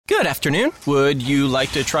Good afternoon. Would you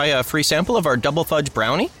like to try a free sample of our double fudge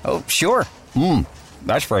brownie? Oh, sure.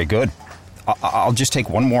 That's very good. I'll just take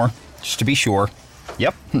one more, just to be sure.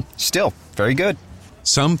 Yep, still very good.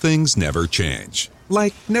 Some things never change,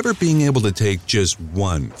 like never being able to take just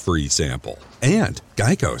one free sample. And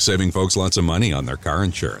Geico saving folks lots of money on their car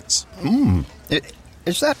insurance.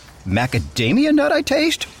 Is that macadamia nut I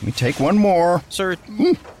taste? Let me take one more. Sir,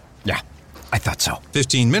 Yeah, I thought so.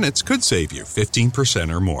 15 minutes could save you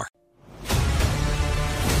 15% or more.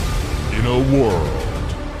 In a world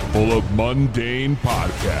full of mundane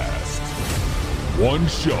podcasts, one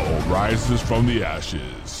show rises from the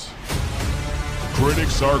ashes.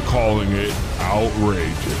 Critics are calling it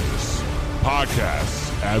outrageous.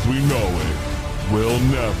 Podcasts, as we know it, will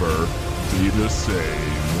never be the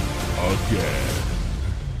same again.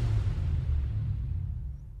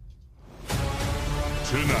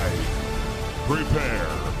 Tonight, prepare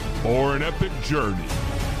for an epic journey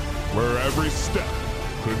where every step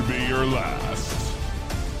could be your last.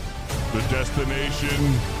 The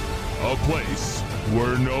destination, a place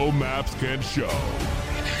where no maps can show.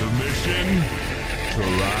 The mission, to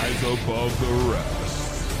rise above the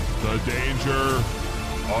rest. The danger,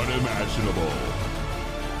 unimaginable.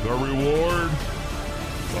 The reward,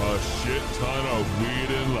 a shit ton of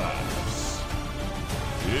weed and laughs.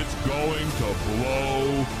 It's going to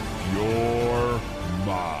blow your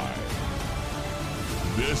mind.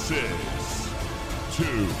 This is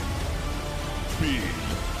 2 Big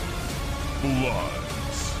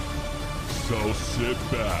Bloods. So sit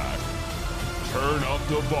back, turn up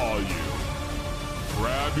the volume,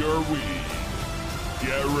 grab your weed,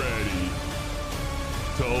 get ready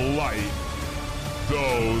to light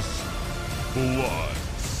those bloods.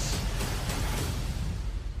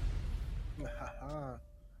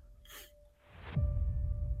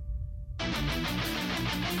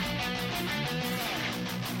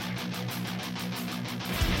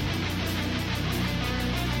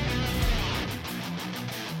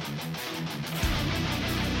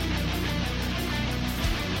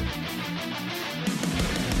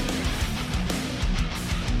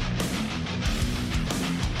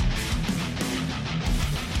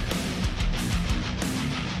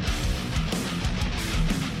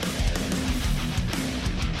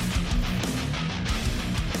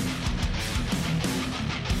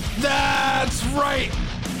 That's right!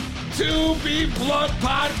 2B Blood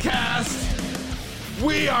Podcast.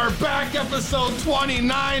 We are back, episode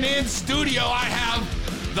 29 in studio. I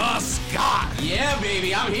have the Scott. Yeah,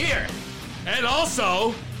 baby, I'm here. And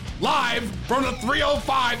also, live from the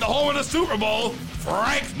 305, the home of the Super Bowl,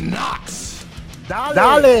 Frank Knox.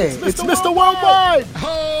 Dale, it's Mr. Worldwide.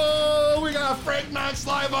 Oh, we got Frank Knox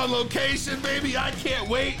live on location, baby. I can't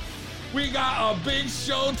wait. We got a big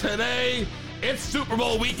show today. It's Super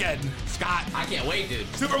Bowl weekend, Scott. I can't wait, dude.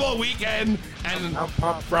 Super Bowl weekend, and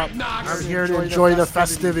Frank Knox. I'm here to enjoy the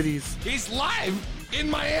festivities. He's live in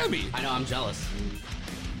Miami. I know, I'm jealous.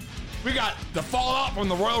 We got the fallout from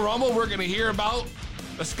the Royal Rumble we're going to hear about.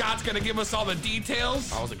 The Scott's going to give us all the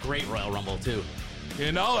details. That was a great Royal Rumble, too.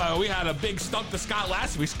 You know, we had a big stump to Scott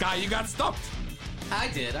last week. Scott, you got stumped. I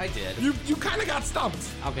did. You kind of got stumped.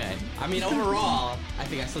 Okay. I mean, overall, I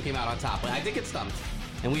think I still came out on top, but I did get stumped.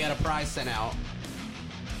 And we had a prize sent out.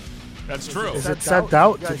 That's true. Is it sent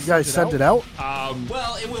out? Did you guys send it out?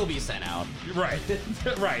 Well, it will be sent out. Right.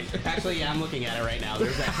 Right. Actually, yeah, I'm looking at it right now.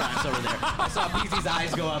 There's that prize over there. I saw PZ's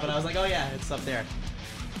eyes go up, and I was like, oh, yeah, it's up there.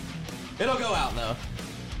 It'll go out, though.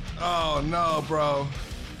 Oh, no, bro.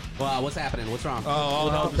 Well, what's happening? What's wrong? Oh,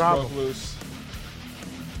 all hell just problem? broke loose.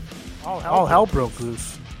 All hell broke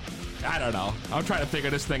loose. I don't know. I'm trying to figure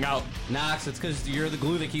this thing out. Knox, it's because you're the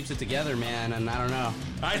glue that keeps it together, man, and I don't know.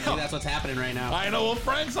 I know. think that's what's happening right now. I know. Well,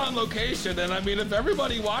 Frank's on location, and I mean, if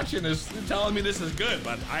everybody watching is telling me this is good,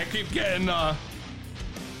 but I keep getting,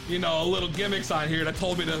 little gimmicks on here that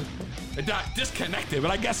told me to disconnect it, but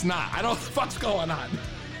I guess not. I don't know what the fuck's going on.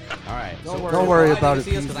 All right. Don't worry about it,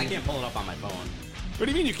 Because I can't pull it up on my phone. What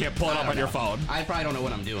do you mean you can't pull it up on your phone? I probably don't know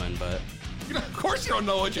what I'm doing, but... Of course you don't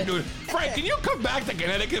know what you're doing. Frank, can you come back to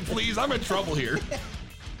Connecticut, please? I'm in trouble here.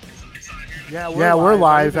 Yeah, we're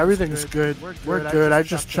live. Everything's good. We're good. I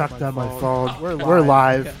just checked on my phone. We're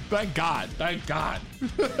live. Thank God. Thank God.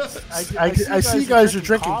 I see you guys are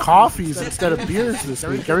drinking coffees instead of beers this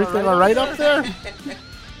week. Everything all right up there?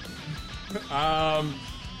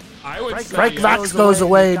 I would say... Frank Knox goes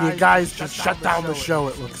away and you guys just shut down the show,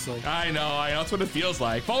 it looks like. I know. That's what it feels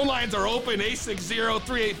like. Phone lines are open,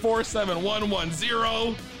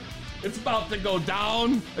 860-384-7110. It's about to go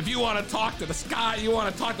down. If you want to talk to the Scott, you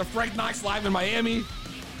want to talk to Frank Knox live in Miami,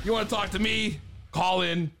 you want to talk to me, call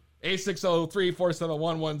in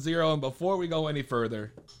 860-347-110. And before we go any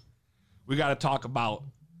further, we got to talk about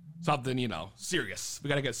something, serious. We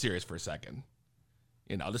got to get serious for a second.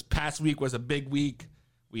 This past week was a big week.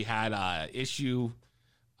 We had an issue,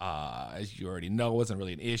 as you already know, it wasn't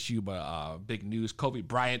really an issue, but big news. Kobe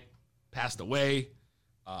Bryant passed away.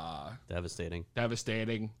 Devastating.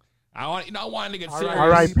 I wanted to get serious.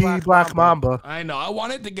 R.I.P. Black Mamba. I know. I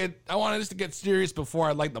wanted us to get serious before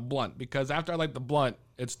I light the blunt, because after I light the blunt,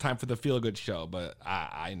 it's time for the Feel Good Show. But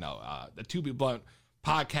I know the To Be Blunt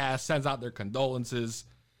podcast sends out their condolences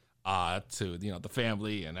to the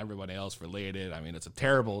family and everybody else related. I mean, it's a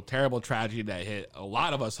terrible, terrible tragedy that hit a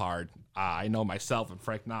lot of us hard. I know myself and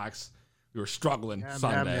Frank Knox, we were struggling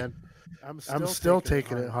Sunday. Man. I'm still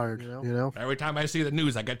taking it hard. Every time I see the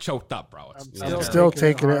news, I get choked up, bro. I'm still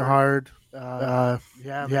taking it hard. Man.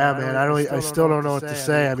 I still don't know what to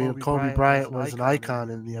say. I mean, Kobe Bryant was an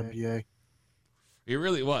icon in the NBA. He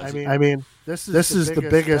really was. I mean, this is the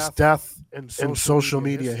biggest death in social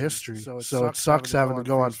media history. So it sucks having to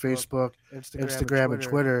go on Facebook, Instagram, and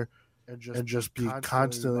Twitter, and just be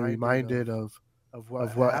constantly reminded of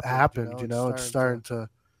what happened. It's starting to.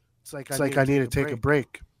 It's like I need to take a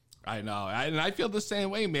break. I know, and I feel the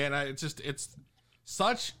same way, man. It's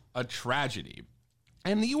such a tragedy,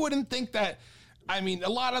 and you wouldn't think that. I mean,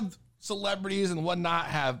 a lot of celebrities and whatnot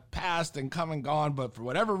have passed and come and gone, but for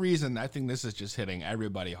whatever reason, I think this is just hitting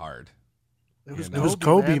everybody hard. It was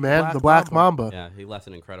Kobe, man, the Black Mamba. Yeah, he left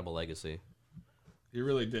an incredible legacy. He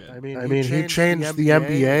really did. I mean, he changed the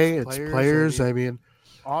NBA, its players. I mean,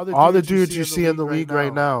 all the dudes you see in the league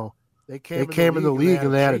right now. They came in the league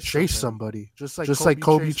and they had to chase somebody. Just like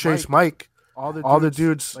Kobe chased Mike. All the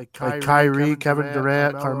dudes like Kyrie, Kevin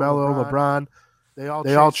Durant, Carmelo, LeBron, they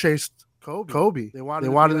all chased Kobe. They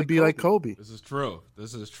wanted to be like Kobe. This is true.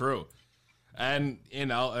 And,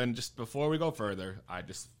 and just before we go further,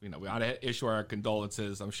 we ought to issue our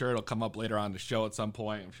condolences. I'm sure it'll come up later on the show at some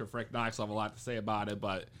point. I'm sure Frank Knox will have a lot to say about it.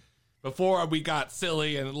 But before we got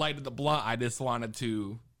silly and lighted the blunt, I just wanted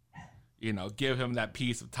to give him that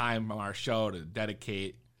piece of time on our show to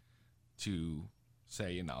dedicate to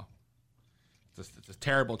say, it's a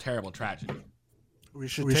terrible, terrible tragedy. We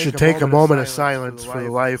should take a moment of silence for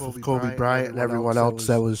the life of Kobe Bryant and everyone else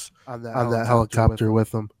that was on that helicopter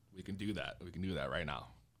with him. We can do that. We can do that right now.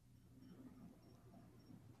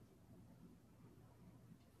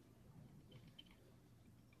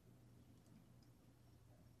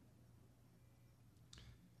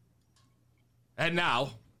 And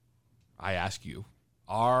now, I ask you,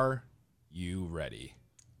 are you ready?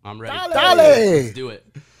 I'm ready. Dale! Let's do it.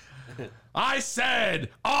 I said,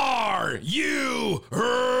 are you ready?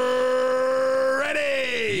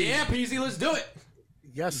 Yeah, PZ, let's do it.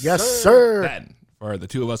 Yes, sir. Then, for the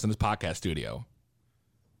two of us in this podcast studio,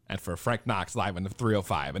 and for Frank Knox live on the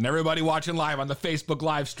 305, and everybody watching live on the Facebook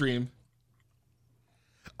live stream,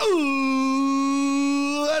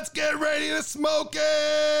 ooh, let's get ready to smoke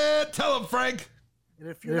it. Tell him, Frank. And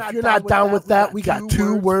if you're not down with that, we got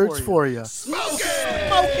two words for you. Smoke it!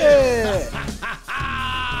 Smoke it!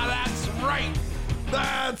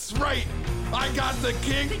 That's right. I got the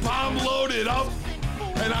King Palm loaded up,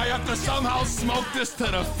 and I have to somehow smoke this to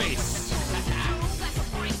the face.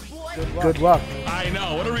 Good luck. I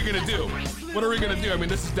know. What are we going to do? I mean,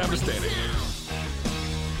 this is devastating.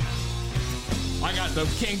 I got the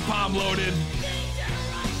King Palm loaded.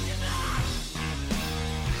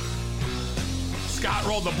 Scott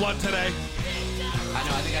rolled the blunt today. I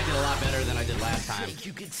know. I think I did a lot better than I did last time.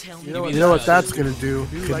 You know what that's going to do?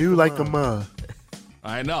 Can you like a mug?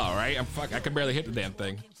 I know, right? I can barely hit the damn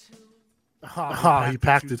thing. Oh, he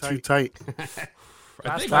packed it too tight.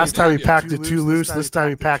 Last time he packed it too loose. This time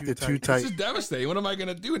he packed it too tight. This is devastating. What am I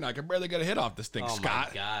gonna do now? I can barely get a hit off this thing, Scott. Oh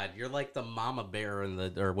my God, you're like the mama bear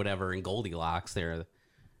or whatever in Goldilocks. There,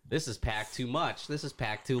 this is packed too much. This is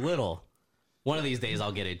packed too little. One of these days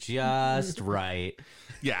I'll get it just right.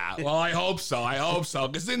 Yeah, well, I hope so.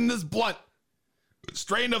 Because in this blunt,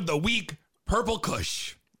 strain of the week, Purple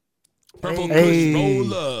Kush. Purple Kush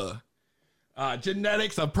Roller.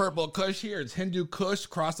 Genetics of Purple Kush here. It's Hindu Kush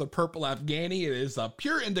cross of Purple Afghani. It is a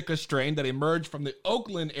pure indica strain that emerged from the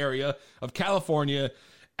Oakland area of California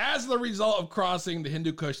as the result of crossing the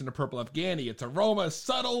Hindu Kush and the Purple Afghani. Its aroma is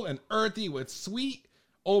subtle and earthy with sweet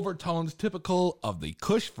overtones typical of the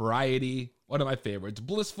Kush variety. One of my favorites.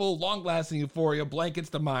 Blissful, long-lasting euphoria blankets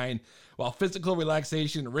the mind, while physical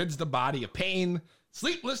relaxation rids the body of pain,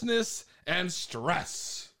 sleeplessness, and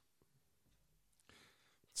stress.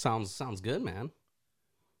 Sounds good, man.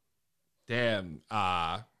 Damn.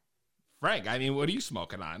 Frank, I mean, what are you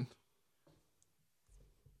smoking on?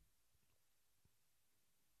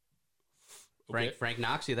 Frank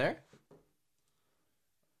Knox, you there?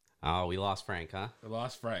 Oh, we lost Frank, huh? We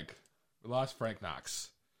lost Frank Knox.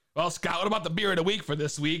 Well, Scott, what about the beer of the week for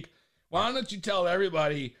this week? Why don't you tell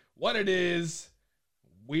everybody what it is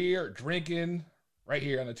we're drinking right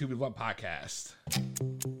here on the 2 People Blunt podcast?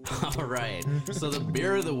 All right. So the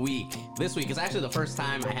beer of the week this week is actually the first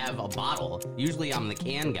time I have a bottle. Usually I'm the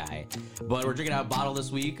can guy, but we're drinking out a bottle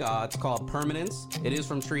this week. It's called Permanence. It is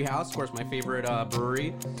from Treehouse, of course, my favorite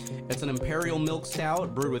brewery. It's an imperial milk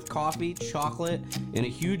stout brewed with coffee, chocolate, and a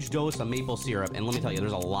huge dose of maple syrup. And let me tell you,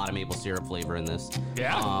 there's a lot of maple syrup flavor in this.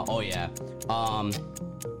 Yeah? Oh, yeah.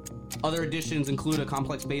 Other additions include a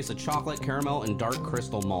complex base of chocolate, caramel, and dark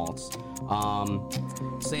crystal malts.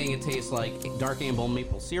 Saying it tastes like dark amber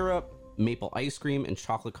maple syrup, maple ice cream, and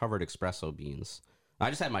chocolate-covered espresso beans. I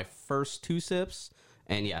just had my first 2 sips,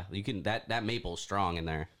 and yeah, you can that maple is strong in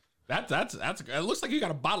there. That's it looks like you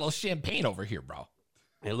got a bottle of champagne over here, bro.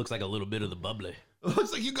 It looks like a little bit of the bubbly. It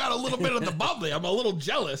looks like you got a little bit of the bubbly. I'm a little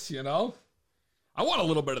jealous, you know? I want a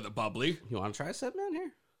little bit of the bubbly. You want to try a sip, man,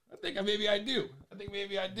 here? I think maybe I do. What do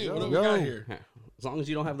we got here? As long as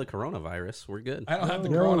you don't have the coronavirus, we're good. I don't have the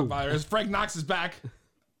coronavirus. Frank Knox is back.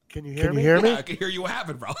 Can you hear me? Yeah, I can hear you. What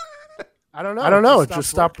happened, bro? I don't know. It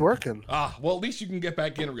just stopped working. Well, at least you can get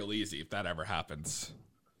back in real easy if that ever happens.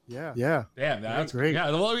 Yeah. Damn, that's great.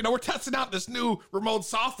 Yeah, well, we're testing out this new remote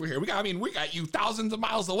software here. We got you thousands of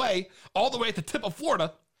miles away, all the way at the tip of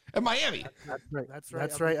Florida and Miami.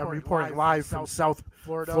 That's right. I'm reporting live from South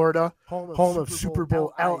Florida, home of Super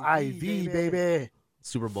Bowl LIV, baby.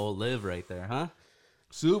 Super Bowl live right there, huh?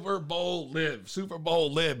 Super Bowl live.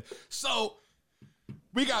 So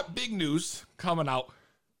we got big news coming out.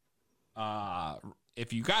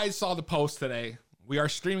 If you guys saw the post today, we are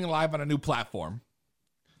streaming live on a new platform,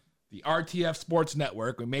 the RTF Sports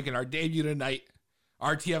Network. We're making our debut tonight,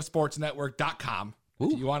 rtfsportsnetwork.com.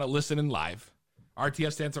 If you want to listen in live.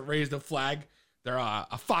 RTF stands for Raise the Flag. They're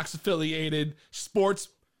a Fox-affiliated sports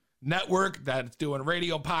network that's doing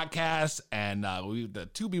radio podcasts, and the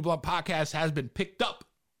 2 Be Blunt podcast has been picked up.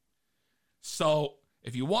 So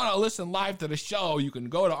if you want to listen live to the show, you can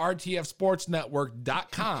go to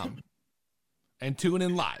rtfsportsnetwork.com and tune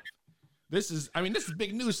in live. This is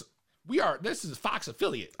big news. This is Fox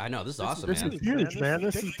affiliate. I know, this is awesome, man. Man. This is huge, man.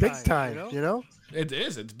 This is big time, you know? It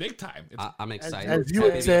is. It's big time. I'm excited. As you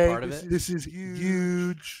would say, part of it. this is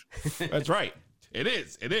huge. That's right. It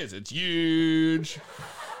is. It's huge.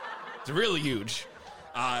 It's really huge.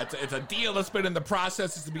 It's a deal that's been in the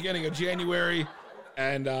process since the beginning of January.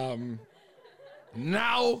 And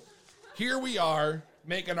now here we are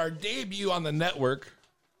making our debut on the network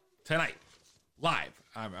tonight, live.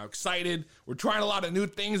 I'm excited. We're trying a lot of new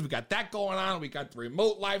things. We got that going on. We got the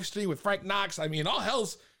remote live stream with Frank Knox. I mean, all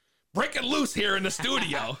hell's breaking loose here in the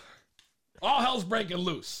studio. All hell's breaking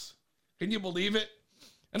loose. Can you believe it?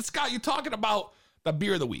 And Scott, you're talking about the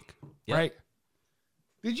beer of the week, right?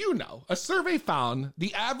 Did you know a survey found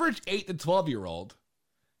the average 8 to 12-year-old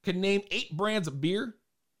can name 8 brands of beer,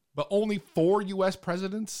 but only 4 U.S.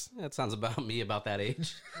 presidents? That sounds about me about that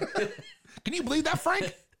age. Can you believe that,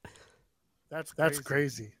 Frank? That's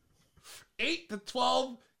crazy. 8 to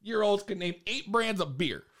 12-year-olds can name 8 brands of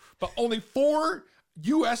beer, but only 4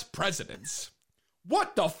 U.S. presidents.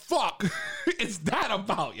 What the fuck is that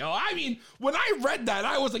about, yo? I mean, when I read that,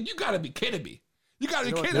 I was like, you gotta be kidding me. You gotta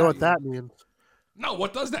be kidding me. You know what that means? No,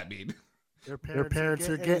 what does that mean? Their parents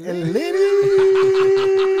are getting litty.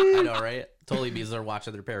 I know, right? Totally, because they're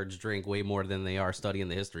watching their parents drink way more than they are studying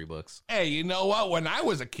the history books. Hey, you know what? When I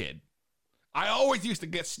was a kid, I always used to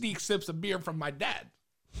get sneak sips of beer from my dad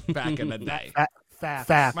back in the day.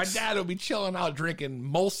 Facts. My dad would be chilling out drinking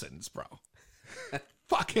Molson's, bro.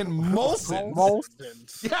 Fucking Molson's.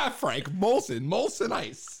 Molson's. Yeah, Frank, Molson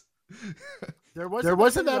Ice. There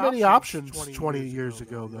wasn't that many options 20 years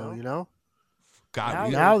ago, though, you know?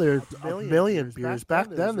 God, now there's a million beers. Back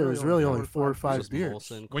then, there was really only 4 or 5 beers.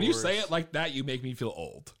 Molson, when you say it like that, you make me feel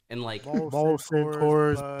old. And like Molson,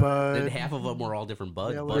 Coors, Bud. and half of them were all different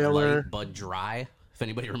Bud. Bud Miller. Light, Bud Dry. If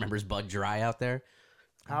anybody remembers Bud Dry out there.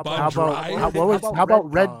 How Bud Dry?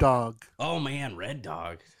 about Red Dog? Oh man, Red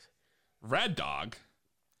Dog. Red Dog?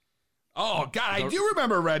 Oh, God, I do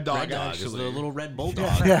remember Red Dog, Red Dog actually. is the little red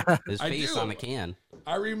bulldog. Yeah. His I face do. on the can.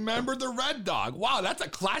 I remember the Red Dog. Wow, that's a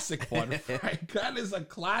classic one, Frank. That is a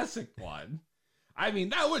classic one. I mean,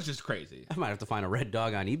 that was just crazy. I might have to find a Red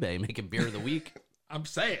Dog on eBay and make it beer of the week. I'm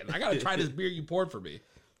saying, I got to try this beer you poured for me.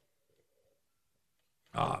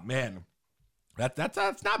 Oh, man. That's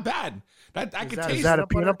not bad. I could taste. Is that a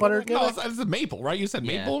peanut butter? No, it's a maple, right? You said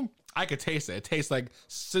maple? I could taste it. It tastes like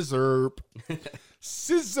scissor.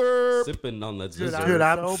 Scissor. Sipping on that scissor. Dude,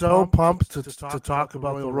 I'm so pumped to talk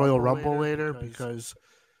about the Royal Rumble later because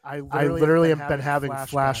I literally have been having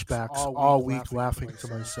flashbacks all week laughing to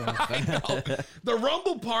myself. The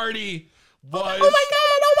Rumble Party was... Oh my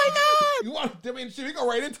god! You want? I mean, should we go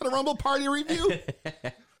right into the Rumble Party review?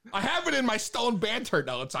 I have it in my Stone Banter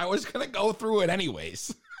notes. I was gonna go through it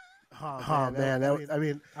anyways. Oh man,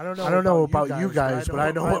 I don't know about you guys, but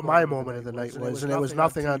I know what my moment of the night was, and it was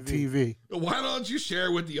nothing on TV. Why don't you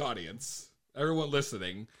share with the audience, everyone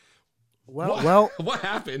listening? Well, what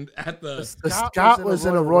happened at the Scott was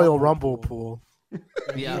in a Royal Rumble pool.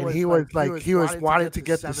 Yeah, And he was wanting to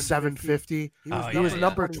get the 750. He was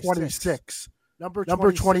number 26.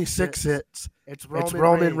 Number 26 hits. It's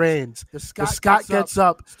Roman Reigns. The Scott gets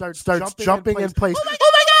up, starts jumping in place. Oh my god!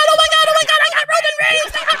 I got Roman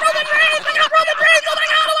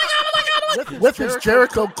Reigns! With his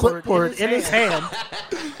Jericho clipboard in his hand.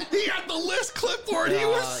 He had the list clipboard. He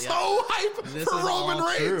was so hyped for Roman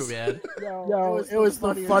Reigns. True, man. Yo, it was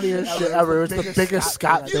the funniest shit ever. It was the biggest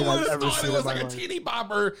Scott thing I've ever seen. It was in my like a life. teeny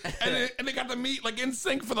bopper, and they got to meet like in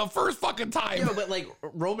sync for the first fucking time. Yeah, but like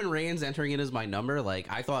Roman Reigns entering in as my number, like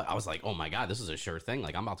I was like, oh my god, this is a sure thing.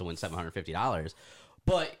 Like I'm about to win $750.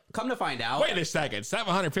 But come to find out, Wait a second,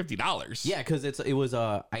 $750. yeah, because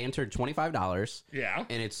I entered $25. Yeah.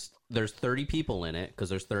 And there's 30 people in it because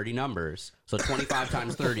there's 30 numbers. So 25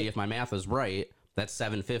 times 30, if my math is right, that's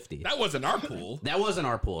 $750. That wasn't our pool. That wasn't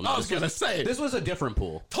our pool. No, I was gonna say this was a different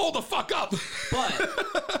pool. Hold the fuck up.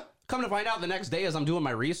 But come to find out, the next day as I'm doing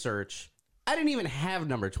my research, I didn't even have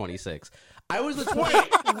number 26. I was the 20.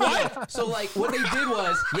 What? So like what they did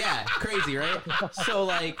was, yeah, crazy, right? So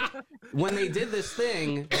like when they did this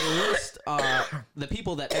thing, they list the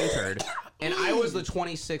people that entered, and I was the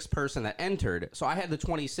 26th person that entered. So I had the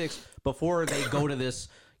 26 before they go to this,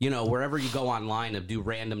 wherever you go online to do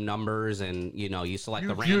random numbers, and you select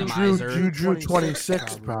the randomizer. You drew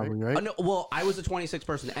 26 probably, right? No, well, I was the 26th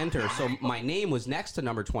person to enter, so my name was next to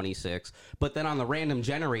number 26. But then on the random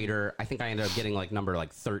generator, I think I ended up getting like number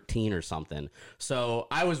 13 or something. So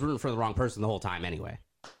I was rooting for the wrong person the whole time anyway.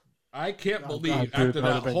 I can't believe God, dude, after that would've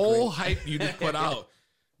that been whole great. hype you just put out,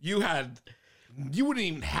 you wouldn't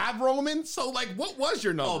even have Roman. So like, what was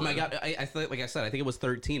your number? Oh my god! I thought, like I said, I think it was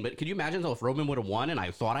 13. But could you imagine though if Roman would have won and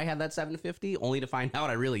I thought I had that 750, only to find out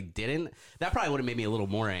I really didn't? That probably would have made me a little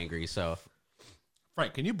more angry. So,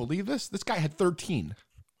 Frank, can you believe this? This guy had 13.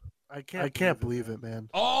 I can't believe it, man.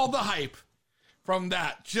 All the hype from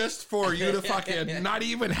that just for you to fucking not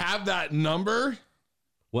even have that number.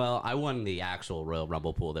 well, I won the actual Royal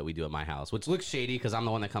Rumble pool that we do at my house, which looks shady because I'm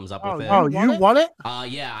the one that comes up with it. Oh, you won it?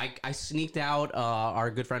 Yeah, I sneaked out our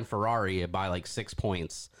good friend Ferrari by like 6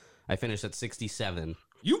 points. I finished at 67.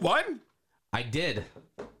 You won? I did.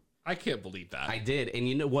 I can't believe that. I did. And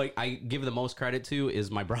you know what I give the most credit to is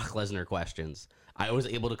my Brock Lesnar questions. I was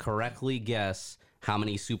able to correctly guess how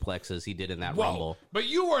many suplexes he did in that Rumble. But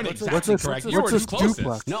you weren't What's exactly this- correct. what's You were this the closest.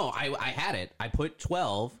 duplex? No, I had it. I put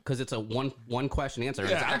 12 because it's a one question answer.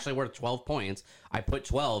 It's Yeah. actually worth 12 points. I put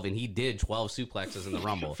 12 and he did 12 suplexes in the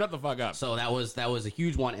Rumble. Shut the fuck up. So that was a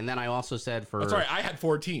huge one. And then I also said for Sorry, I had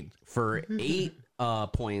 14. for 8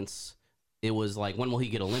 points, it was like when will he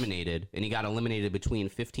get eliminated? And he got eliminated between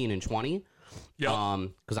 15 and 20. Yeah.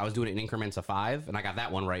 Because I was doing it in increments of 5, and I got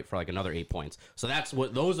that one right for like another 8 points. So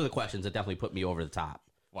those are the questions that definitely put me over the top.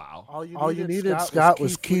 Wow. All you needed, Scott,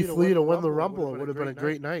 was Keith Lee to win the Rumble. It would have been a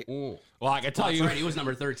great night. Well, I can tell That's you, right. He was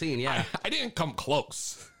number 13. Yeah. I didn't come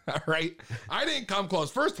close. All right. I didn't come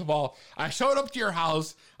close. First of all, I showed up to your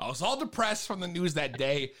house. I was all depressed from the news that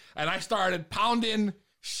day, and I started pounding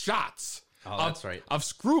shots That's right. of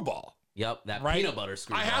Screwball. Yep. That Right? peanut butter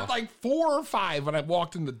screwball. I had like 4 or 5 when I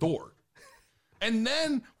walked in the door. And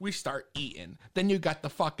then we start eating. Then you got the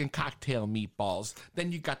fucking cocktail meatballs.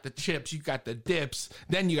 Then you got the chips. You got the dips.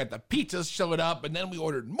 Then you got the pizzas showed up. And then we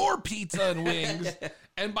ordered more pizza and wings.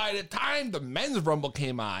 And by the time the men's rumble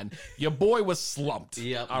came on, your boy was slumped.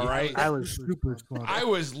 Yep. All right. I was super smart. I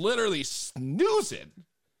was literally snoozing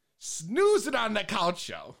on the couch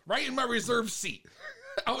show, right in my reserved seat.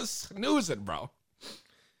 I was snoozing, bro.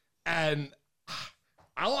 And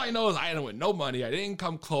all I know is I ended with no money. I didn't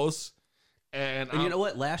come close. And you know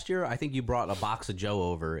what? Last year, I think you brought a box of Joe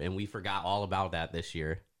over, and we forgot all about that this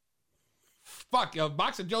year. Fuck,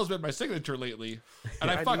 Box of Joe's been my signature lately,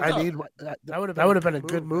 and I fucked up. That would have been a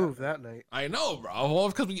good move that night. I know, bro. Well,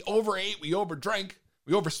 because we overate, we overdrank,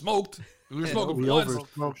 we oversmoked. We were smoking We blunts.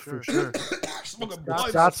 oversmoked for sure. smoking blood.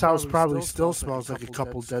 Scott's house probably still smells like a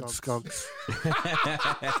couple dead skunks.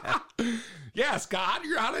 Yeah, Scott,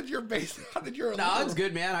 how did your No, it's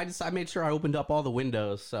good, man. I made sure I opened up all the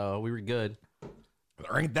windows, so we were good.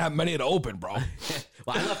 There ain't that many to open, bro.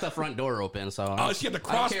 Well, I left the front door open, so Oh, so you had the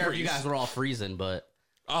I don't cross care if you breeze. guys were all freezing, but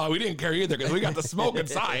Oh, we didn't care either because we got the smoke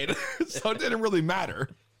inside, so it didn't really matter.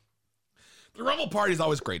 The Rumble Party is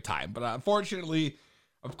always a great time, but unfortunately,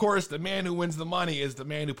 of course, the man who wins the money is the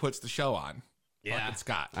man who puts the show on. Fucking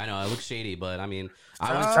Scott. I know it looks shady, but I mean,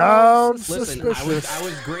 Sounds listen, suspicious. I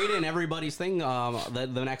was grading everybody's thing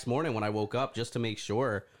the next morning when I woke up just to make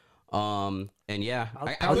sure. And yeah,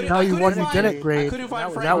 I'll tell you what you didn't grade. I couldn't find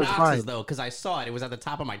That Frank was Knox's fine. though because I saw it. It was at the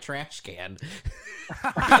top of my trash can.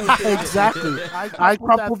 Exactly. I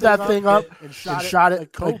crumpled that thing up and shot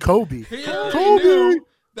it like Kobe. He already knew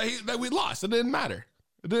that we lost. It didn't matter.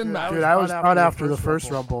 It didn't matter. Dude, I was on after the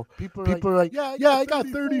first Rumble. People are like, yeah, I got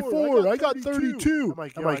 34. I got 32.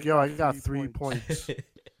 I'm like, yo, I got 3 points.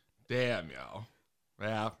 Damn, yo.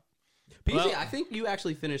 Yeah. PJ, Well- I think you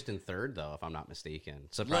actually finished in third though, if I'm not mistaken.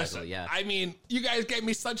 Surprisingly, Listen, yeah. I mean, you guys gave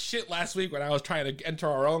me such shit last week when I was trying to enter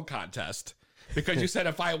our own contest because you said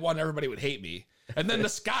if I won, everybody would hate me. And then the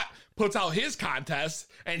Scott puts out his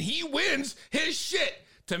contest and he wins his shit.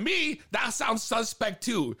 To me, that sounds suspect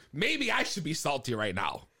too. Maybe I should be salty right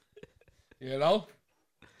now. You know?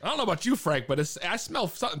 I don't know about you, Frank, but I smell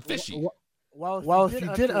something fishy. Well, if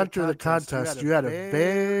you did enter the contest, you had a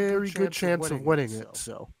very good chance of winning it.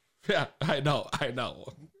 So Yeah, I know.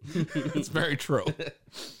 It's very true.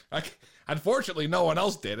 Unfortunately, no one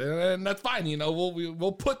else did, and that's fine. You know,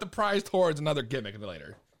 we'll put the prize towards another gimmick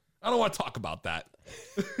later. I don't want to talk about that.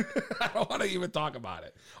 I don't want to even talk about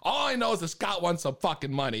it. All I know is that Scott won some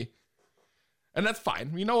fucking money, and that's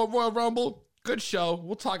fine. You know what, Royal Rumble? Good show.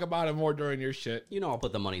 We'll talk about it more during your shit. You know, I'll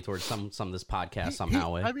put the money towards some of this podcast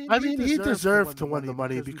somehow. I mean, he deserved to win the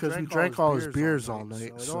money because we drank all his beers all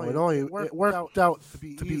night. So it worked out to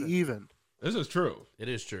be even. This is true. It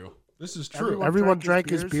is true. This is true. Everyone drank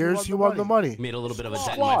his beers. He won the money. Made a little bit of a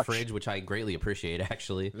dent in my fridge, which I greatly appreciate.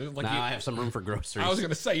 Actually, Like now you- I have some room for groceries. I was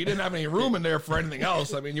gonna say you didn't have any room in there for anything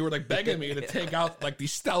else. I mean, you were like begging me to take out like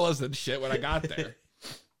these Stellas and shit when I got there.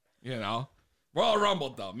 You know, Royal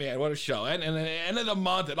Rumble though, man, what a show! And at the end of the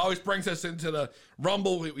month, it always brings us into the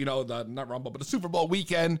Rumble. You know, not Rumble, but the Super Bowl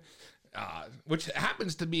weekend, which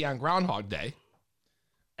happens to be on Groundhog Day.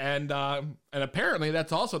 And apparently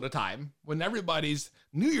that's also the time when everybody's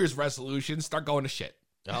New Year's resolutions start going to shit.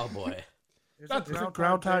 Oh boy. Is it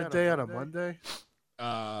Groundhog Day on a Monday?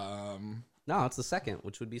 No, it's the second,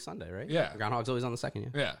 which would be Sunday, right? Yeah. Groundhog's always on the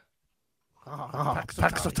second. Yeah. Oh,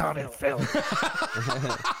 Paxotonian failed.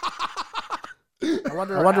 I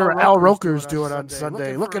wonder what Al Roker's doing on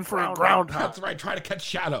Sunday, looking for a groundhog. That's right, try to catch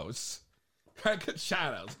shadows.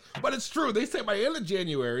 But it's true. They say by the end of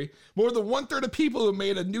January, more than 1/3 of people who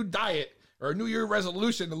made a new diet or a New Year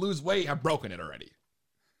resolution to lose weight have broken it already.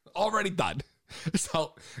 Already done.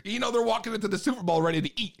 So, you know, they're walking into the Super Bowl ready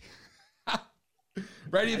to eat.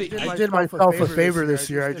 Ready to eat. I did myself a favor this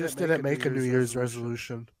year. I just didn't make a New Year's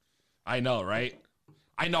resolution. I know, right?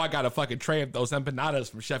 I know I got a fucking tray of those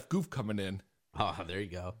empanadas from Chef Goof coming in. Oh, there you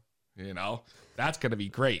go. You know, that's going to be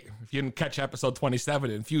great. If you didn't catch episode 27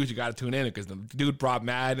 Infused, you got to tune in because the dude brought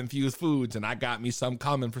mad infused foods and I got me some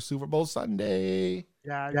coming for Super Bowl Sunday.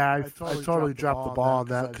 Yeah, I totally dropped the ball on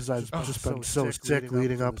that because I've just been so sick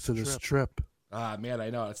leading up to this trip. Ah, man, I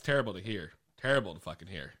know. It's terrible to hear. Terrible to fucking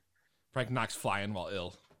hear. Frank Knox flying while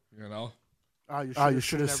ill, you know? Oh, you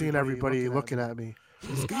should have seen everybody looking at me.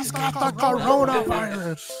 He's got the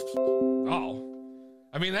coronavirus. Oh.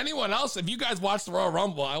 I mean, anyone else, if you guys watch the Royal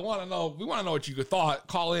Rumble, we want to know what you thought.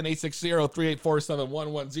 Call in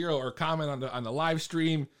 860-384-7110 or comment on the live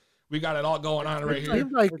stream. We got it all going on right here. It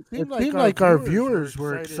seemed like our viewers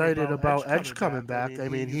were excited about Edge coming back. I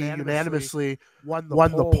mean, he unanimously won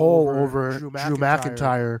the poll over Drew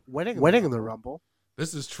McIntyre winning the Rumble.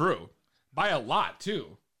 This is true. By a lot,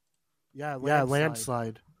 too. Yeah,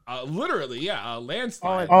 landslide. Literally, yeah, a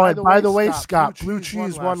landslide. Oh, and by the way, Scott, Blue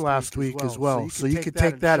Cheese won last week as well. So you could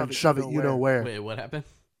take that and shove it you know where. Wait, what happened?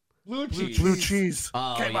 Blue Cheese. Blue Cheese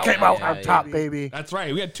Came out on top, baby. That's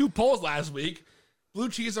right. We had 2 polls last week. Blue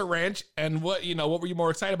Cheese or Ranch, and what were you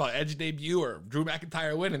more excited about, Edge debut or Drew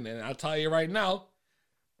McIntyre winning? And I'll tell you right now,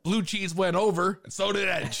 Blue Cheese went over, and so did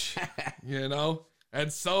Edge. You know,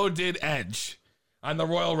 and so did Edge on the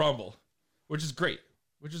Royal Rumble, which is great.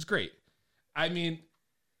 I mean,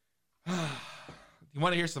 you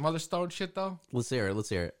want to hear some other Stone shit though? Let's hear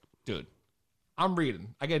it. Dude, I'm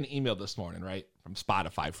reading. I got an email this morning, right, from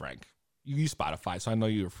Spotify, Frank. You use Spotify, so I know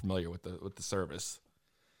you're familiar with the service.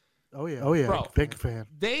 Oh yeah, Bro, big fan.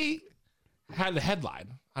 They had the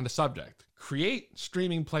headline on the subject, create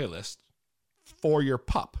streaming playlist for your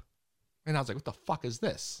pup. And I was like, what the fuck is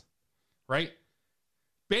this? Right?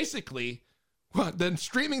 Basically, the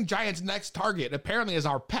streaming giant's next target apparently is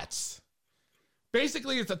our pets.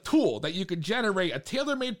 Basically, it's a tool that you can generate a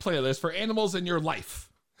tailor-made playlist for animals in your life.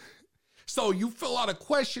 So you fill out a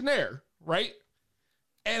questionnaire, right?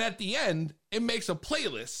 And at the end, it makes a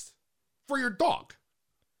playlist for your dog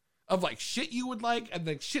of like shit you would like and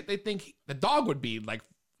the shit they think the dog would be like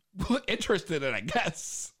interested in, I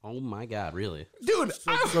guess. Oh my God, really? Dude,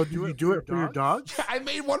 So do you do it for your dog? I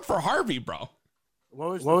made one for Harvey, bro.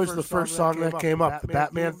 What was the first song that came up? The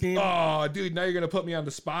Batman theme? Oh, dude, now you're going to put me on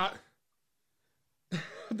the spot?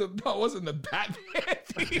 No, it wasn't the Batman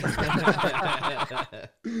theme.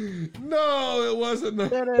 No, it wasn't the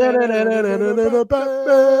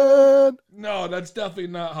Batman. No, that's definitely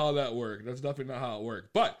not how that worked. That's definitely not how it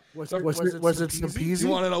worked. But Was it some you peasy?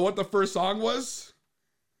 want to know what the first song was?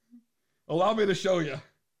 Allow me to show you.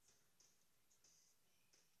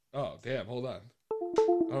 Oh, damn, hold on. I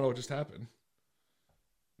don't know what just happened.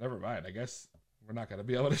 Never mind. I guess we're not going to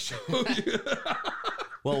be able to show you.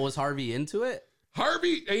 Well, was Harvey into it?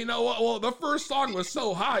 Harvey, you know what? Well, the first song was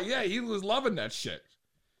so high. Yeah, he was loving that shit.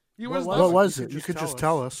 He was What loving was it? You could just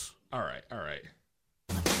tell us. All right, all right.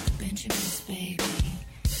 Benjamin's baby.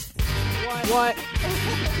 What?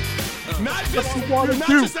 Not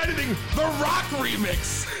just editing, the Rock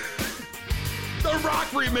remix. The Rock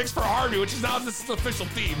remix for Harvey, which is now this official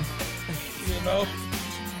theme. You know?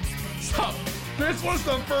 So, this was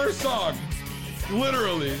the first song,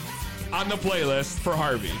 literally, on the playlist for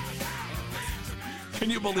Harvey. Can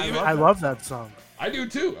you believe it? I love that song. I do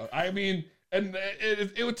too. I mean, and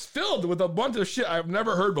it was filled with a bunch of shit I've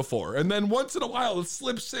never heard before. And then once in a while, it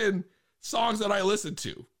slips in songs that I listen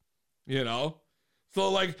to, you know? So,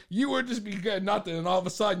 like, you would just be getting nothing, and all of a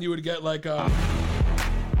sudden, you would get, like, a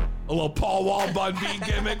little Paul Wall Bun B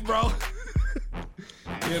gimmick, bro.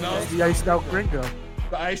 You know? The Iced Out Gringo.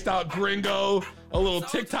 The Iced Out Gringo, a little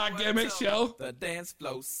TikTok gimmick show. The dance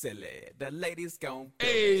flow silly. The ladies gon'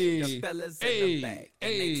 Hey, the fellas hey, in the back.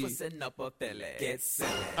 And hey. they twisting up a belly. Get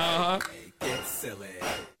silly. Get silly.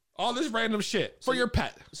 All this random shit for your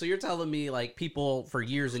pet. So you're telling me, like, people for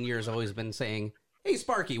years and years have always been saying, hey,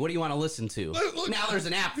 Sparky, what do you want to listen to? Look. Now there's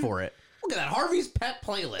an app for it. Look at that, Harvey's Pet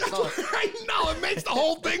Playlist. Oh. I know, it makes the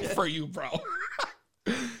whole thing for you, bro.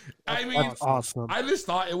 I mean, That's awesome. I just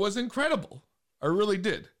thought it was incredible. I really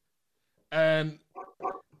did. And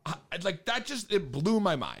like that it blew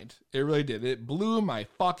my mind. It really did. It blew my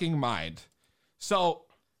fucking mind. So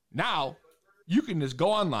now you can just go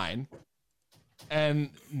online and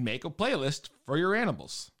make a playlist for your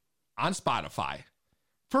animals on Spotify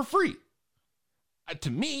for free. To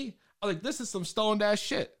me, I was like, this is some stoned ass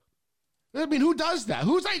shit. I mean, who does that?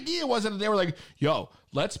 Whose idea was it that they were like, yo,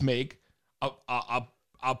 let's make a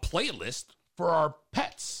playlist for our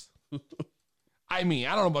pets? I mean,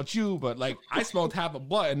 I don't know about you, but like I smoked half a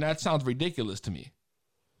blunt and that sounds ridiculous to me.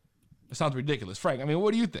 It sounds ridiculous. Frank, I mean,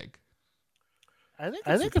 what do you think? I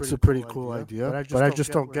think it's a pretty cool idea, but I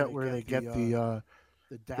just don't get where they get the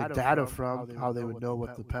data from, how they would know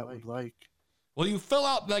what the pet would like. Well, you fill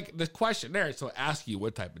out like the questionnaire, so it asks you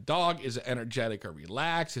what type of dog. Is it energetic or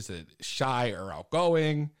relaxed? Is it shy or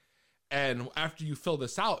outgoing? And after you fill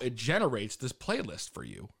this out, it generates this playlist for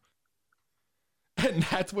you. And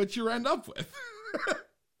that's what you end up with.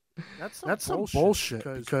 That's some bullshit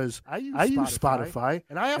because I use Spotify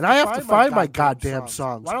and I have to find my goddamn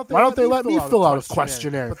songs. Why don't they let me fill out a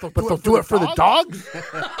questionnaire? But they'll do it for the dogs?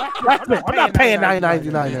 I'm not paying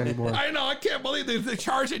 $9.99 anymore. I know. I can't believe they're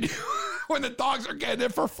charging you when the dogs are getting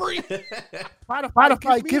it for free.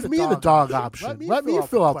 Spotify, give me the dog option. Let me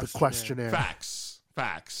fill out the questionnaire. Facts.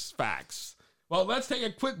 Well, let's take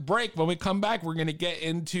a quick break. When we come back, we're going to get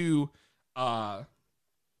into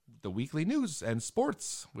the weekly news and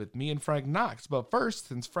sports with me and Frank Knox. But first,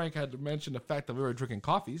 since Frank had to mention the fact that we were drinking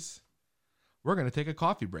coffees, we're going to take a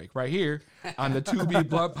coffee break right here on the 2B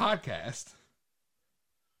Blunt podcast.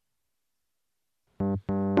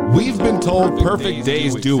 We've been told perfect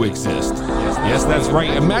days do exist. Yes, that's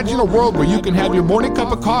right. Imagine a world where you can have your morning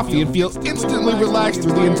cup of coffee and feel instantly relaxed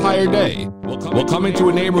through the entire day. Well, coming to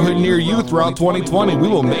a neighborhood near you throughout 2020, we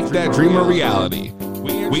will make that dream a reality.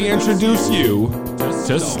 We introduce you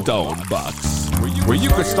to Stone Bucks, where you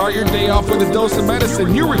could start your day off with a dose of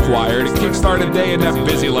medicine you require to kickstart a day in that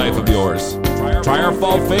busy life of yours. Try our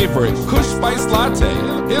fall favorite, Kush Spice Latte.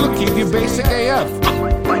 It'll keep you basic AF.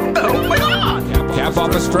 Oh my God! cap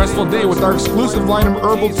off a stressful day with our exclusive line of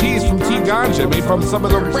herbal teas from Tea Ganja, made from some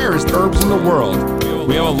of the rarest herbs in the world.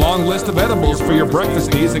 We have a long list of edibles for your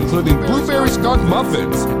breakfast needs, including blueberry skunk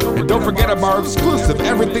muffins. And don't forget about our exclusive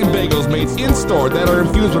Everything Bagels made in-store that are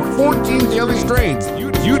infused with 14 daily strains.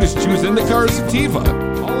 You just choose indica or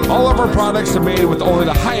sativa. All of our products are made with only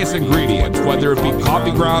the highest ingredients, whether it be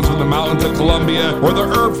coffee grounds from the mountains of Colombia or the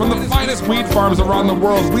herb from the finest weed farms around the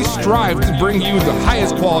world. We strive to bring you the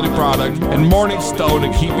highest quality product and Morning Stone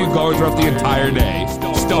to keep you going throughout the entire day.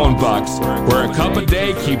 Stone Bucks, where a cup a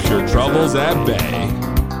day keeps your troubles at bay.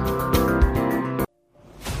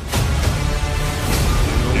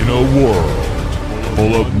 In a world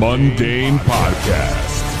full of mundane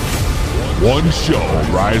podcasts, one show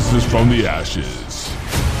rises from the ashes.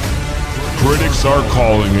 Critics are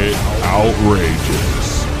calling it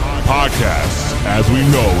outrageous. Podcasts, as we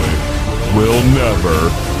know it, will never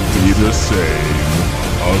be the same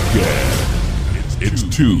again. It's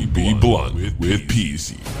To Be Blunt with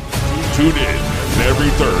Peasy. Tune in every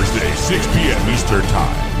Thursday, 6 p.m. Eastern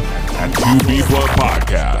Time at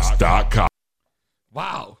ToBeBluntPodcast.com.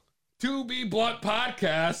 Wow. To Be Blunt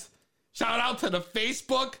Podcast. Shout out to the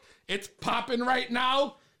Facebook. It's popping right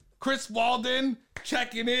now. Chris Walden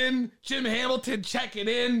checking in. Jim Hamilton checking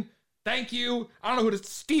in. Thank you. I don't know who this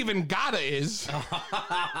Steven Gatta is. Who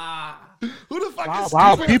the fuck is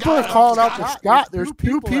Wow, Steven people Gatta? are calling out to Scott. There's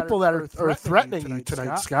two people that are threatening you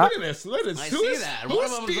tonight, Scott. Look at this. Look at this. I Who see is- that. who One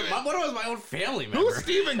is of them Steven- was my own family member. Who's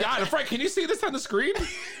Steven Gatta? Frank, can you see this on the screen?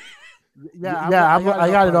 Yeah,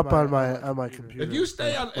 I got it up on my computer. If you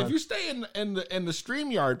stay in the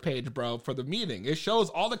StreamYard page, bro, for the meeting, it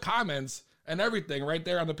shows all the comments and everything right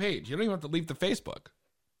there on the page. You don't even have to leave the Facebook.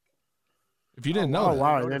 If you didn't know. Oh that.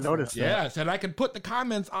 wow, I didn't notice that. Yes, and I can put the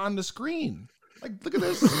comments on the screen. Like, look at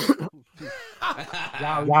this.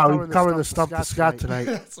 Wow, we're covering the stump to Scott tonight.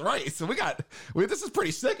 That's right. So this is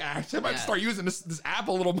pretty sick, actually. I might start using this app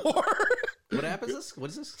a little more. What app is this? What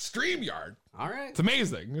is this? StreamYard. All right. It's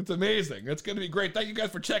amazing. It's amazing. It's going to be great. Thank you guys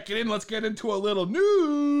for checking in. Let's get into a little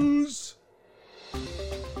news.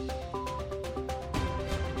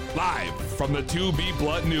 Live from the To Be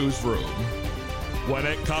Blunt newsroom. When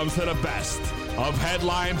it comes to the best of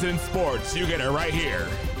headlines in sports, you get it right here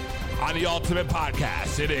on the Ultimate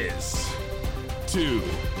Podcast. It is To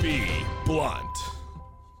Be Blunt.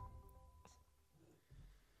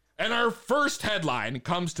 And our first headline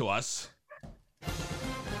comes to us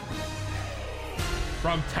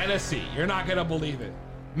from Tennessee. You're not going to believe it.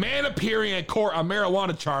 Man appearing in court on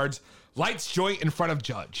marijuana charge lights joint in front of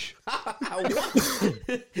judge.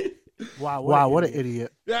 Wow, what an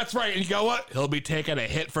idiot. That's right. And you know what? He'll be taking a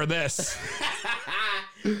hit for this.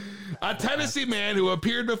 A Tennessee man who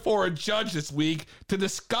appeared before a judge this week to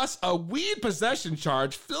discuss a weed possession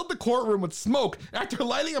charge filled the courtroom with smoke after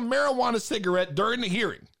lighting a marijuana cigarette during the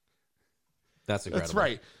hearing. That's incredible. That's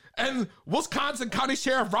right. And Wisconsin County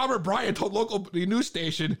Sheriff Robert Bryan told local news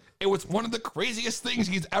station it was one of the craziest things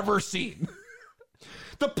he's ever seen.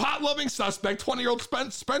 The pot-loving suspect, 20-year-old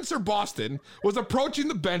Spencer Boston, was approaching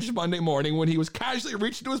the bench Monday morning when he was casually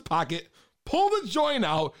reaching into his pocket, pulled a joint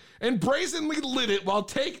out, and brazenly lit it while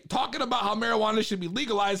talking about how marijuana should be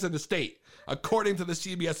legalized in the state, according to the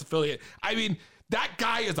CBS affiliate. I mean, that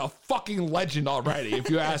guy is a fucking legend already, if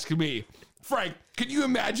you ask me. Frank, can you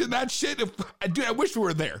imagine that shit? Dude, I wish we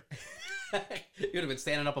were there. You'd have been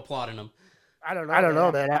standing up applauding him. I don't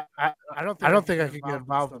know, man. I don't think I could get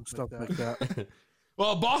involved in stuff like that.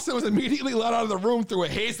 Well, Boston was immediately let out of the room through a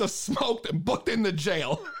haze of smoke and booked into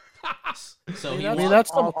jail. So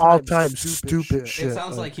that's some all-time stupid shit. It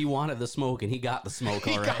sounds like he wanted the smoke and he got the smoke.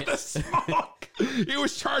 All right. Got the smoke. He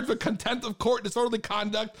was charged with contempt of court, disorderly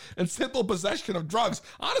conduct, and simple possession of drugs.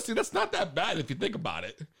 Honestly, that's not that bad if you think about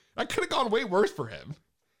it. That could have gone way worse for him.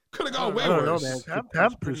 Could have gone way worse. I don't know, man.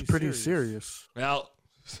 Contempt is pretty serious. Well,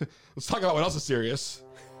 let's talk about what else is serious.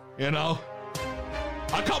 You know,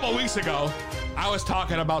 a couple weeks ago, I was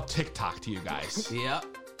talking about TikTok to you guys. Yeah.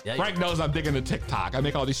 Frank knows I'm digging into TikTok. I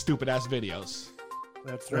make all these stupid ass videos.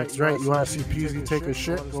 That's right. You want to see Peasy take a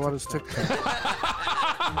shit? Go on his TikTok.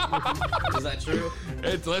 Is that true?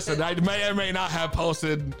 Listen, I may or may not have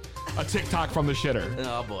posted a TikTok from the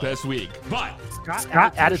shitter this week, but Scott,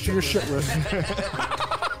 add it to your shit list.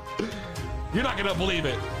 You're not gonna believe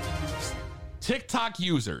it. TikTok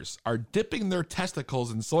users are dipping their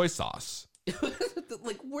testicles in soy sauce.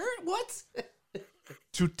 Like where? What?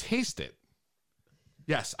 To taste it.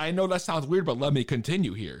 Yes, I know that sounds weird, but let me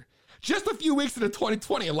continue here. Just a few weeks into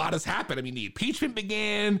 2020, a lot has happened. I mean, the impeachment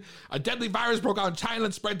began, a deadly virus broke out in China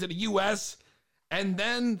and spread to the US, and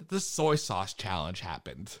then the soy sauce challenge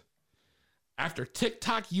happened. After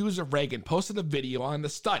TikTok user Reagan posted a video on the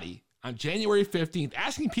study on January 15th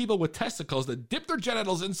asking people with testicles to dip their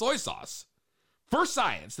genitals in soy sauce for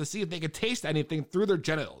science to see if they could taste anything through their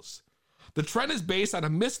genitals. The trend is based on a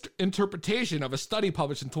misinterpretation of a study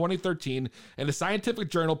published in 2013 in the scientific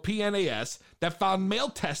journal PNAS that found male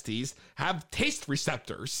testes have taste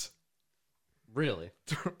receptors. Really?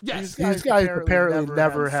 Yes. These guys apparently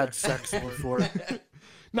never had sex before.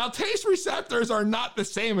 Now, taste receptors are not the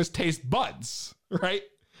same as taste buds, right?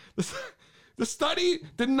 The study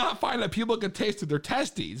did not find that people could taste their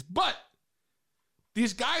testes, but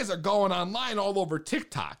these guys are going online all over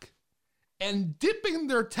TikTok and dipping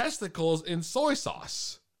their testicles in soy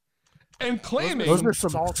sauce and claiming those are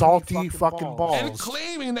some salty fucking balls. And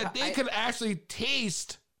claiming that they could actually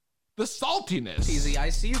taste the saltiness. TZ, I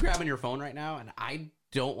see you grabbing your phone right now, and I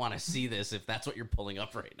don't want to see this if that's what you're pulling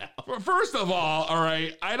up right now. First of all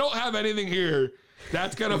right, I don't have anything here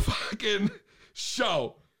that's gonna fucking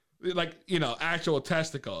show, like, you know, actual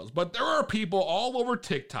testicles. But there are people all over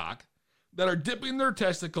TikTok that are dipping their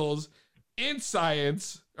testicles in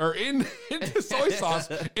science or into soy sauce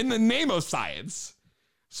in the name of science.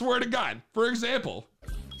 Swear to God. For example,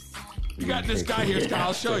 you got this guy here, Scott.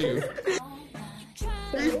 I'll show you.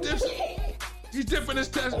 He's dipping his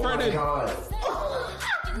test right in.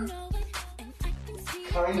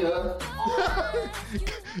 Kinda.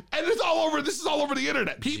 And it's all over. This is all over the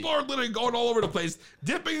internet. People are literally going all over the place,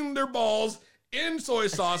 dipping their balls in soy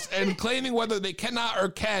sauce and claiming whether they cannot or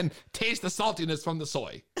can taste the saltiness from the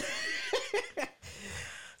soy.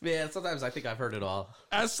 Man, sometimes I think I've heard it all.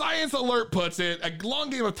 As Science Alert puts it, a long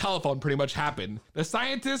game of telephone pretty much happened. The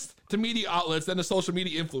scientists to media outlets and the social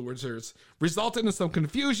media influencers resulted in some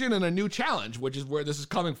confusion and a new challenge, which is where this is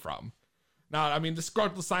coming from. Now, I mean,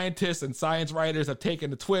 disgruntled scientists and science writers have taken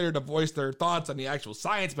to Twitter to voice their thoughts on the actual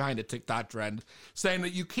science behind the TikTok trend, saying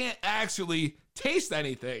that you can't actually taste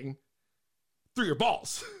anything through your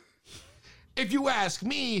balls. If you ask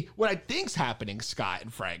me, what I think's happening, Scott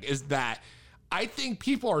and Frank, is that I think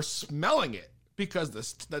people are smelling it because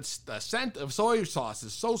the scent of soy sauce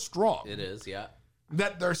is so strong. It is, yeah.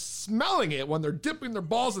 That they're smelling it when they're dipping their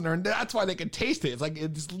balls in there, and that's why they can taste it. It's like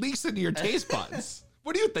it just leaks into your taste buds.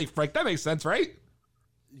 What do you think, Frank? That makes sense, right?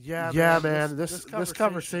 Yeah, man. This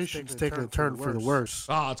conversation's taking a turn for the worse.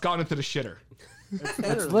 Oh, it's gone into the shitter.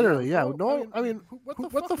 It's literally, yeah. No, I mean,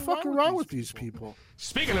 what the fuck are wrong with these people?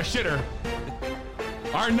 Speaking of shitter,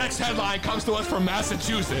 our next headline comes to us from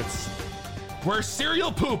Massachusetts, where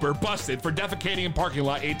serial pooper busted for defecating in parking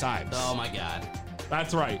lot 8 times. Oh my God.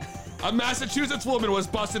 That's right. A Massachusetts woman was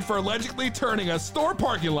busted for allegedly turning a store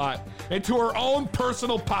parking lot into her own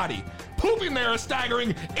personal potty, pooping there a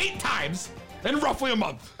staggering 8 times in roughly a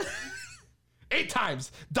month. 8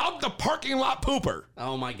 times. Dubbed the parking lot pooper.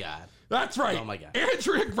 Oh my God. That's right. Oh my God.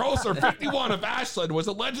 Andrea Grosser, 51 of Ashland, was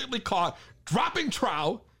allegedly caught dropping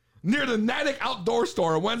trow near the Natick Outdoor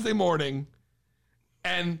Store on Wednesday morning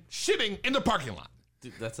and shitting in the parking lot.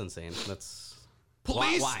 Dude, that's insane. That's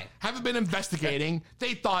police why? Haven't been investigating.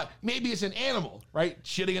 They thought maybe it's an animal, right?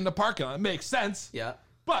 Shitting in the parking lot. It makes sense. Yeah.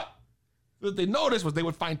 But what they noticed was they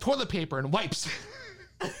would find toilet paper and wipes.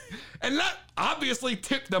 And that obviously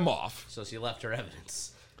tipped them off. So she left her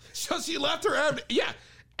evidence. Yeah.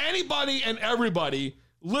 Anybody and everybody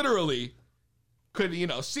literally could,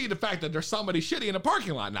 see the fact that there's somebody shitting in a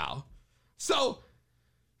parking lot now. So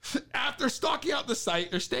after staking out the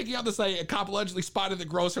site, a cop allegedly spotted the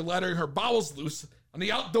grocer letting her bowels loose on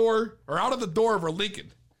the out of the door of her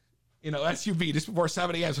Lincoln, SUV just before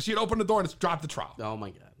 7 a.m. So she'd open the door and just dropped the trowel. Oh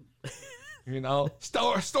my God.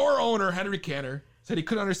 Store owner Henry Canner said he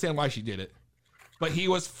couldn't understand why she did it, but he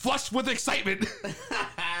was flushed with excitement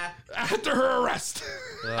after her arrest.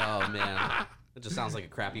 Oh man, it just sounds like a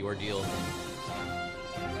crappy ordeal.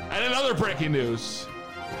 And in other breaking news,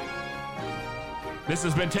 this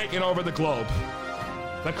has been taking over the globe.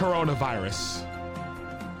 The coronavirus.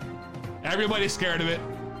 Everybody's scared of it.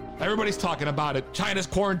 Everybody's talking about it. China's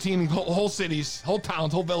quarantining whole cities, whole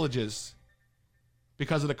towns, whole villages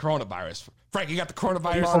because of the coronavirus. Frank, you got the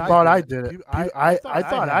coronavirus? I thought I did it. I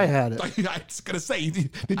thought I had it. I was going to say,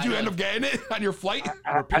 did you end up getting it on your flight?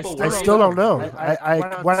 I still don't know.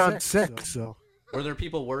 I went on sick, so. Were there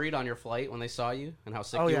people worried on your flight when they saw you and how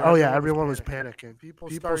sick you were? Oh, yeah, everyone was panicking. People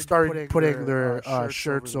started putting their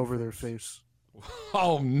shirts over their face.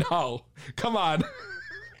 Oh, no. Come on.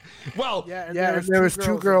 Well, there was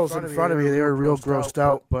 2 girls in front of me. They were real grossed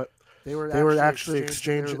out, but they were actually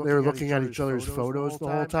exchanging. They were looking at each other's photos the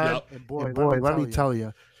whole time. Yep. And boy, let me tell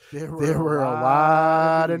you, there were a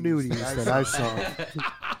lot of nudies that I saw.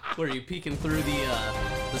 Were you peeking through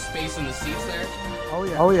the space in the seats there?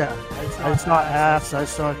 Oh yeah. I saw ass. I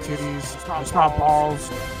saw titties. I saw balls.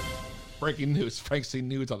 Breaking news. Frank's seen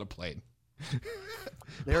nudes on a plane.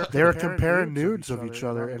 They were comparing nudes of each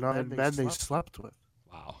other and men they slept with.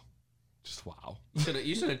 Wow. Just wow.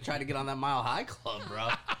 You should have tried to get on that Mile High Club, bro.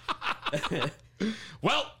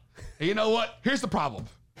 Well, you know what? Here's the problem.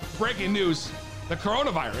 Breaking news. The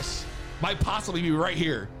coronavirus might possibly be right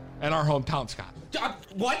here in our hometown, Scott.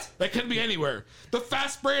 What? It could be anywhere. The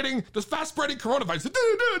fast spreading coronavirus.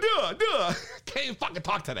 Can't even fucking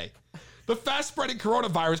talk today. The fast spreading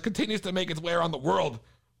coronavirus continues to make its way around the world,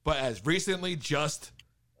 but has recently just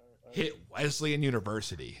hit Wesleyan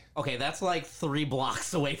University. Okay, that's like 3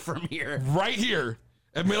 blocks away from here. Right here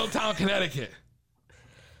in Middletown, Connecticut.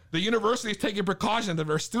 The university is taking precautions that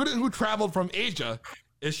their student who traveled from Asia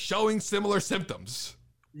is showing similar symptoms.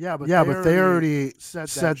 Yeah, but they already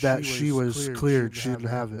said that she was cleared. She didn't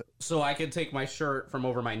have it. So I could take my shirt from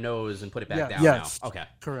over my nose and put it back down yes. now? Okay.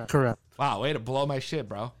 Correct. Wow, way to blow my shit,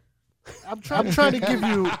 bro. I'm trying to give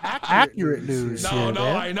you accurate news. No,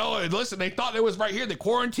 I know. Listen, they thought it was right here. They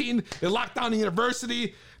quarantined. They locked down the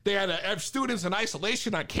university. They had to have students in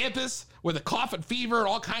isolation on campus with a cough and fever and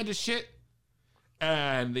all kinds of shit.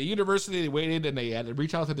 And the university, they waited and they had to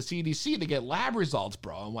reach out to the CDC to get lab results,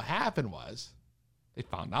 bro. And what happened was they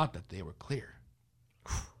found out that they were clear.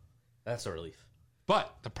 That's a relief.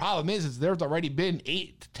 But the problem is there's already been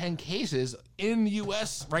 8 to 10 cases in the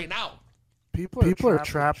U.S. right now. People are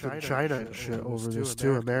trapped in China and shit over this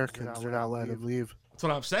too. Americans are not letting them leave. That's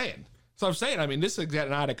what I'm saying. I mean, this is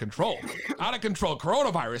getting out of control. Out of control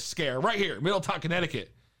coronavirus scare right here, Middletown,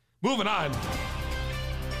 Connecticut. Moving on.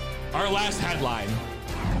 Our last headline.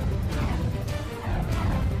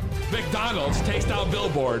 McDonald's takes down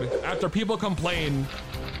billboard after people complain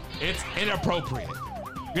it's inappropriate.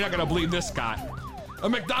 You're not going to believe this, Scott. A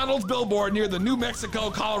McDonald's billboard near the New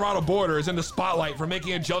Mexico-Colorado border is in the spotlight for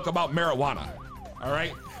making a joke about marijuana. All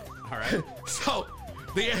right? So,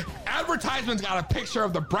 the advertisement's got a picture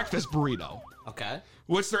of the breakfast burrito. Okay.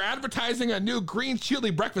 Which they're advertising a new green chili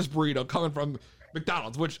breakfast burrito coming from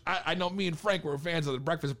McDonald's, which I know me and Frank were fans of the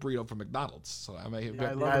breakfast burrito from McDonald's. So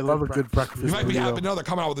I love a good breakfast burrito. You might be happy to know they're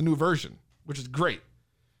coming out with a new version, which is great.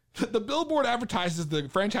 The billboard advertises the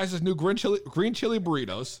franchise's new green chili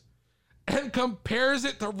burritos and compares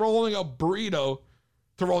it to rolling a burrito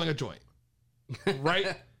to rolling a joint.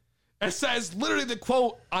 Right? It says literally the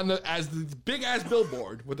quote as the big ass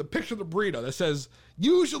billboard with a picture of the burrito that says,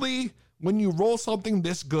 "Usually when you roll something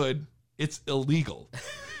this good, it's illegal."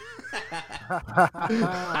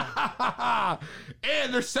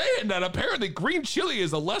 And they're saying that apparently green chili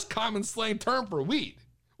is a less common slang term for weed,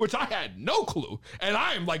 which I had no clue. And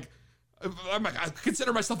I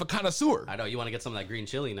consider myself a connoisseur. I know, you want to get some of that green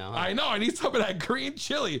chili now, huh? I know, I need some of that green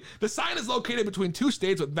chili. The sign is located between 2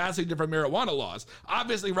 states with vastly different marijuana laws.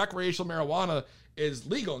 Obviously, recreational marijuana is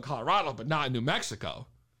legal in Colorado, but not in New Mexico.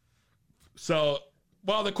 So,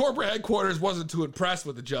 while the corporate headquarters wasn't too impressed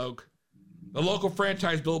with the joke, the local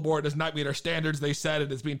franchise billboard does not meet our standards. They said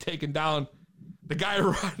it is being taken down. The guy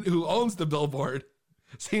who owns the billboard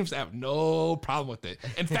seems to have no problem with it.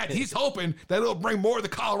 In fact, he's hoping that it'll bring more of the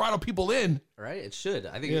Colorado people in. Right? It should.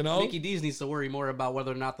 I think Mickey D's needs to worry more about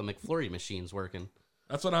whether or not the McFlurry machine's working.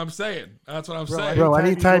 That's what I'm saying. Bro,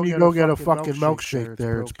 anytime you go get a fucking milkshake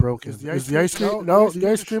there, it's broken. Is the ice cream? No, the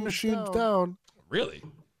ice cream machine's down. Really?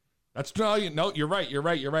 You're right.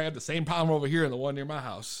 I have the same problem over here in the one near my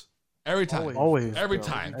house. Every time. Always. Every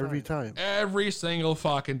time. Every single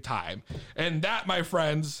fucking time. And that, my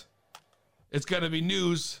friends, is going to be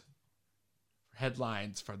news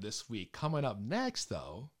headlines for this week. Coming up next,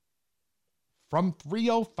 though, from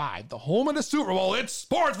 305, the home of the Super Bowl, it's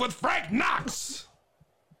Sports with Frank Knox.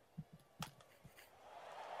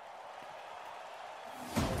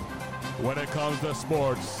 When it comes to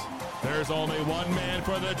sports, there's only one man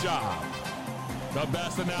for the job. The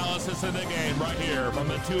best analysis in the game right here from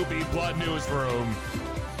the 2B Blood Newsroom.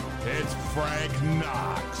 It's Frank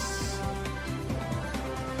Knox.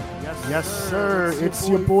 Yes, sir. It's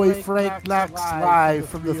your boy Frank Knox live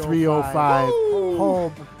from the 305,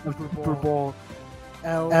 home of the Super Bowl.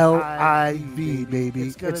 LIV,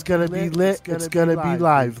 baby. It's going to be lit. It's going to be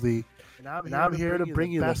lively. And I'm here to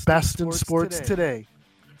bring you the best in sports today.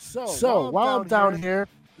 So while I'm down here,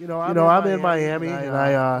 I'm in Miami, and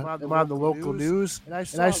I'm on the local news, and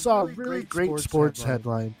I saw a really great sports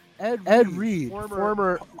headline. Ed Reed,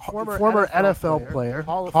 former NFL player,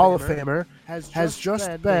 Hall of Famer, has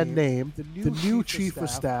just been named the new chief of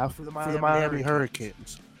staff for the Miami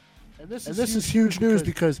Hurricanes. And this is huge news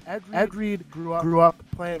because Ed Reed grew up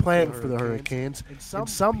playing for the Hurricanes, and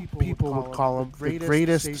some people would call him the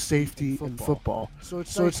greatest safety in football. So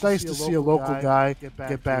it's nice to see a local guy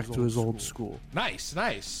get back to his old school. Nice.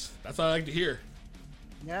 That's what I like to hear.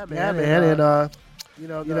 Yeah, man. And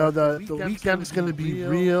the weekend's gonna be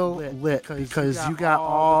real lit because you got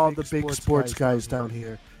all the big sports guys down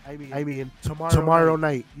here. I mean, tomorrow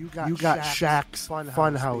night you got Shaq's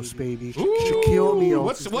Funhouse, baby. Shaquille O'Neal.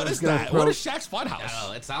 What is that? What is Shaq's Funhouse?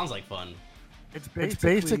 Oh, it sounds like fun. It's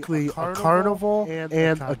basically a carnival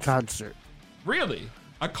and a concert. Really?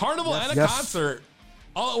 A carnival and a concert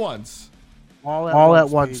all at once? All at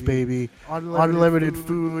once, baby. Unlimited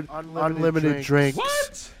food, unlimited drinks.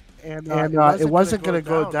 What? And it wasn't going to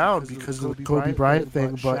go down because of the Kobe Bryant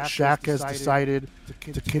thing, but Shaq has decided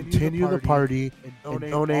to continue the party and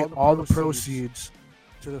donate all the proceeds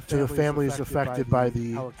to the families affected by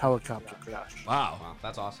the helicopter crash. Wow,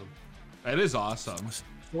 that's awesome. That is awesome.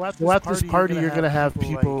 So at this party, you're going to have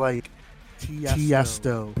people like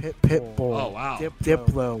Tiesto, Pitbull, oh, wow.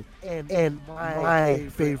 Diplo, and my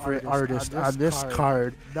favorite artist on this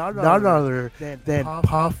card, none other than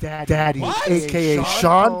Puff Daddy, a.k.a.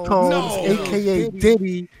 Sean Combs, a.k.a.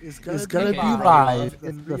 Diddy, is going to be live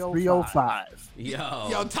in the 305.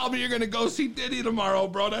 Yo, tell me you're going to go see Diddy tomorrow,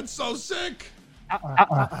 bro. That's so sick. What?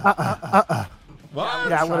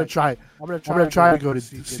 Yeah, I'm going to try. I'm going to try to go to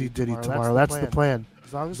see Diddy tomorrow. That's the plan.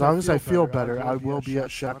 As long as I feel better, I will be at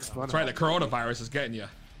Shaq's Funhouse. That's right, the coronavirus is getting you.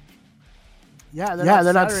 Yeah,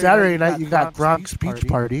 then on Saturday night, you got Gronk's beach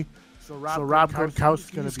party. So Rob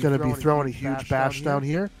Gronkowski is going to be throwing a huge bash down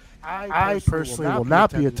here. I personally will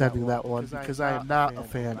not be attending that one because I am not a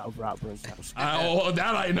fan of Rob Gronkowski. Oh,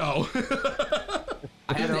 that I know.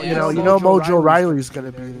 You know Mojo Riley's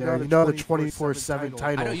going to be there. You know the 24/7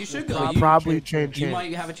 title. I know, you should go. You probably change. You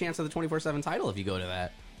might have a chance at the 24/7 title if you go to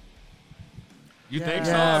that. You think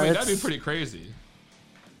so? I mean, that'd be pretty crazy.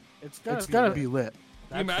 It's gotta be lit.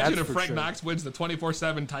 Can you imagine if Frank Knox wins the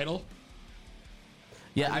 24/7 title?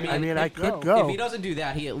 Yeah, I mean, I could go. If he doesn't do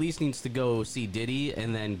that, he at least needs to go see Diddy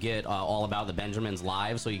and then get All About the Benjamins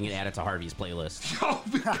live so he can get added to Harvey's playlist. Oh,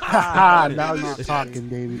 God. Now you're talking,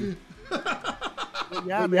 baby.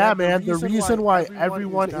 Yeah, man. The reason why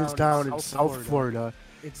everyone is down in South Florida.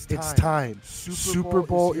 It's time. Super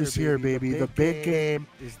Bowl is here, baby. The big game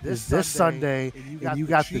is this Sunday, and you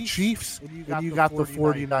got the Chiefs and you got the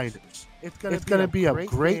 49ers. It's going to be a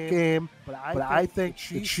great game, but I think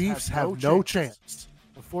the Chiefs have no chance.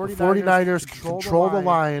 The 49ers control the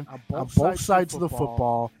line on both sides of the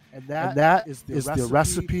football, and that is the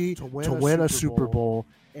recipe to win a Super Bowl.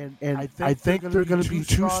 And I think they're going to be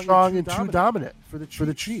too strong and too dominant for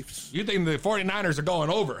the Chiefs. You think the 49ers are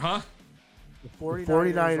going over, huh? The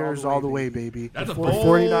 49ers all the way, baby. That's the a bold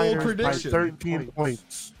 49ers prediction. By 13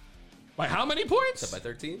 points. By how many points? By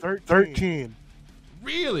 13? 13.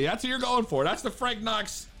 Really? That's what you're going for. That's the Frank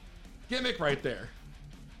Knox gimmick right there.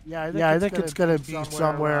 Yeah, I think it's going to be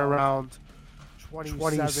somewhere around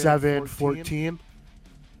 27-14.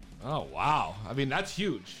 Oh, wow. I mean, that's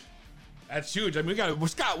huge. That's huge. I mean,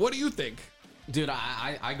 Scott, what do you think? Dude,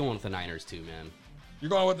 I go with the Niners too, man. You're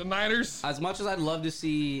going with the Niners? As much as I'd love to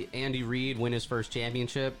see Andy Reid win his first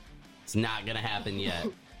championship, it's not going to happen yet.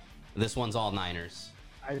 This one's all Niners.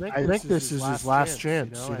 I think this is his last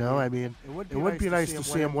chance, you know? I mean, it would be nice to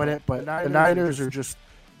see him win it, but the Niners are just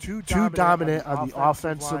too dominant on the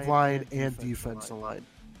offensive line and defensive line.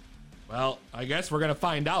 Well, I guess we're going to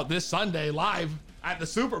find out this Sunday live at the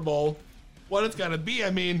Super Bowl what it's going to be. I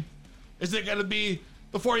mean, is it going to be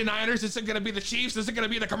the 49ers? Is it going to be the Chiefs? Is it going to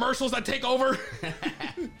be the commercials that take over?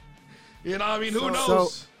 You know, I mean, who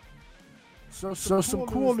knows? So some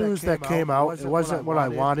cool news that came out. It wasn't what I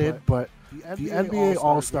wanted, but the NBA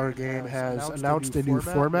All-Star Game has announced a new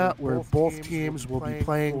format where both teams will be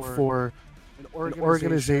playing for an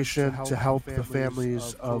organization to help the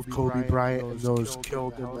families of Kobe Bryant and those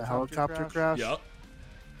killed in the helicopter crash. Yep.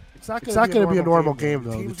 It's not going to be a normal game,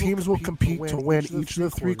 though. The teams will compete to win each of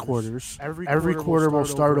the three quarters. Every quarter will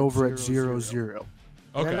start over at 0-0.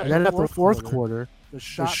 Okay. And then at the fourth quarter, the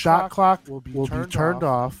shot clock will be turned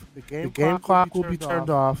off, the game clock will be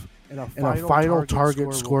turned off, and a final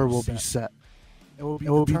target score will be set. It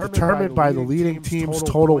will be determined by the leading team's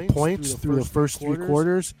total points through the first three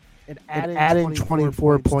quarters, and adding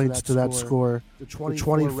 24 points to that score, the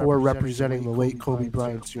 24 representing the late Kobe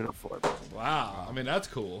Bryant's uniform. Wow. I mean, that's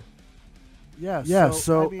cool. Yeah,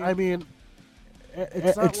 so I mean,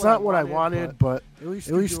 it's not what I wanted, but at least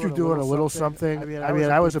you're doing a little something. I mean,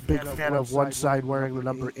 I was a big fan of one side wearing the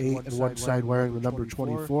number 8 and one side wearing the number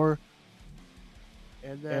 24.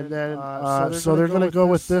 And then so they're going to go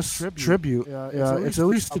with this tribute. It's at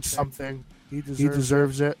least it's something. He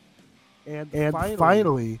deserves it. And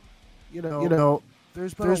finally, you know,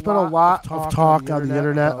 There's been a lot of talk on the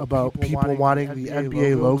internet about people wanting the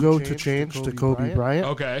NBA logo to change to Kobe Bryant.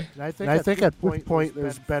 Okay. And I think at this point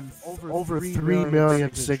there's been over 3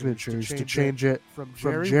 million signatures to change it from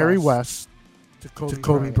Jerry West to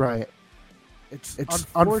Kobe Bryant. It's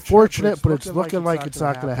unfortunate, but it's looking like it's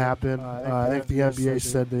not going to happen. I think the NBA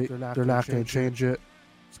said they're not going to change it.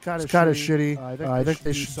 It's kind of shitty. I think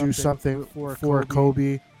they should do something for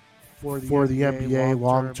Kobe, for the NBA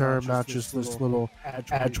long term, not just this little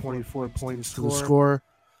add 24 points to the score.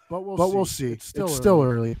 But we'll see. It's still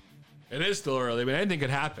early. It is still early. I mean, anything could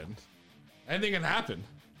happen. Anything can happen.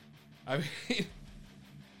 I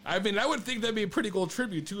mean, I would think that'd be a pretty cool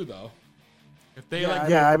tribute too, though. If they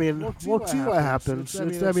I mean, we'll see what happens.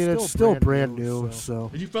 It's still brand new. So.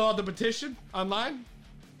 Did you fill out the petition online?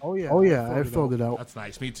 Oh yeah, I filled it out. That's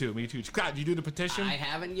nice. Me too. Scott, did you do the petition? I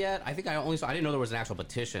haven't yet. I think I didn't know there was an actual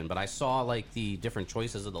petition, but I saw like the different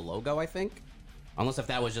choices of the logo, I think. Unless if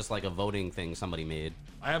that was just like a voting thing somebody made.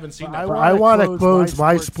 I haven't seen that. I want to close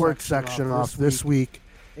my sports section off this week.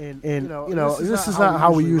 And you know, this is not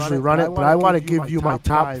how we usually run it, but I want to give you my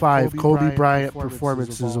top 5 Kobe Bryant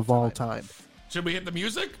performances of all time. Should we hit the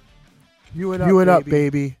music? You it up,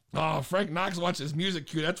 baby. Oh, Frank Knox watches music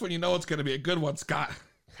cue. That's when you know it's going to be a good one, Scott.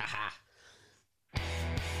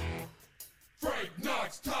 Frank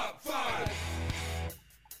Knox top 5.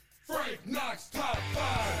 Frank Knox top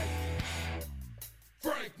 5.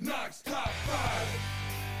 Frank Knox top 5.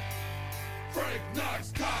 Frank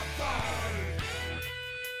Knox top 5.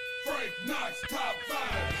 Frank Knox top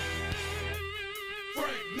 5.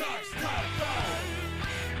 Frank Knox top 5.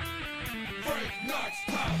 Frank Knox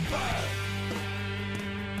top 5.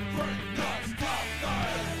 Frank Knox top 5.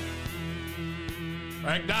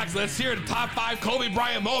 Frank Knox, let's hear the top 5 Kobe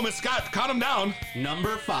Bryant moments. Scott, count them down.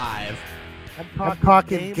 Number 5. I'm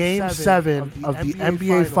talking Game 7 of the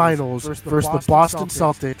NBA Finals versus the Boston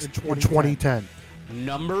Celtics in 2010.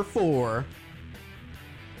 Number 4.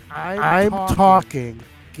 I'm talking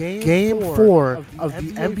Game 4 of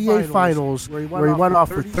the NBA Finals where he went off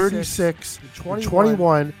for 36 and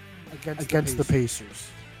 21 against the Pacers.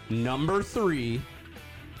 Number 3.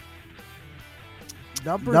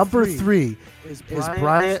 Number 3 is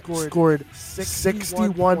Bryant scored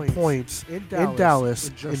 61 points in Dallas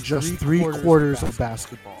in just 3 quarters of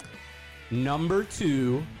basketball. Number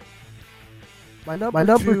 2. My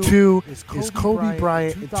number 2 is Kobe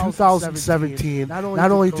Bryant in 2017. Not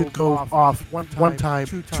only did go off one time,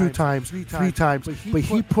 2 times, 3 times, but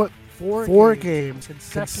he put 4 games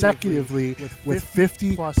consecutively with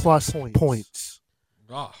 50-plus points.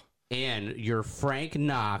 Oh. And your Frank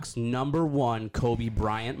Knox number 1 Kobe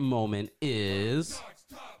Bryant moment is...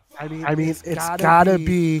 I mean, it's gotta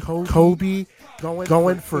be Kobe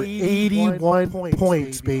going for 81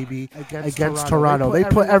 points, baby, against Toronto. They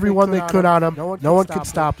put everyone they could on him. No one could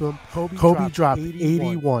stop him. Kobe dropped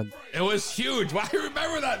 81. It was huge. Why do you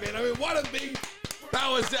remember that, man? I mean, what a big... That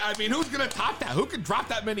was it. I mean, who's going to top that? Who could drop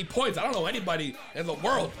that many points? I don't know anybody in the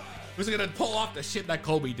world who's going to pull off the shit that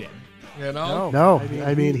Kobe did. You know? No.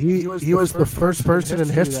 I mean, he was the first person in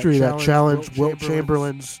history that challenged Wilt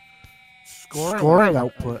Chamberlain's scoring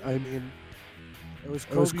output. I mean, it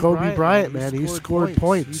was Kobe Bryant, man. He scored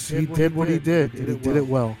points. He did what he did, and he did it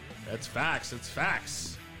well. That's facts. It's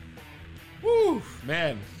facts. Woo,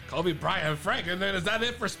 man. Kobe Bryant and Frank. And then is that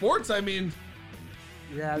it for sports? I mean...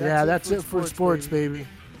 Yeah, that's it for sports, baby.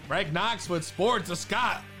 Frank Knox with sports.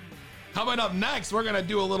 Scott, coming up next, we're going to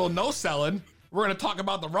do a little no-selling. We're going to talk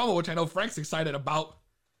about the Rumble, which I know Frank's excited about.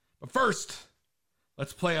 But first,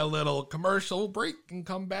 let's play a little commercial break and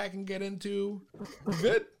come back and get into...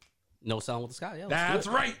 Good? No selling with the Scott. Yeah, that's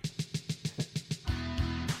right.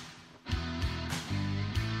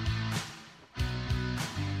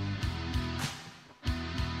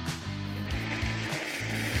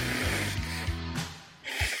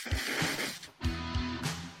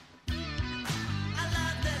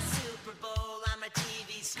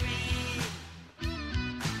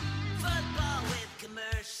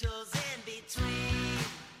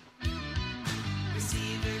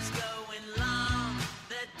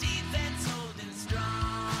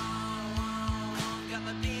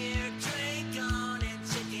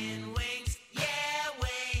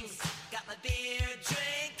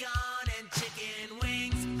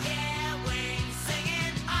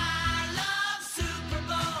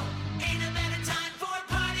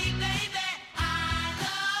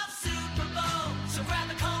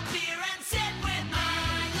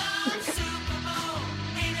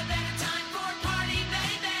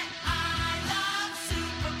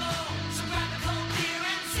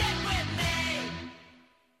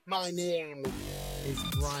 My name is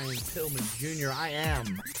Brian Pillman Jr. I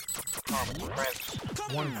am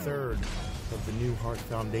 1/3 of the New Heart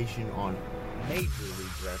Foundation on Major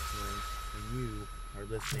League Wrestling, and you are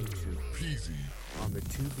listening to Peasy on the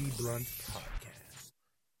To Be Blunt podcast.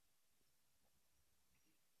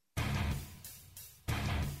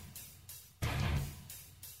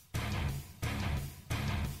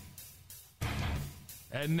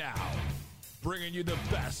 And now, bringing you the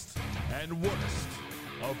best and worst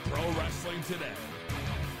of pro wrestling today.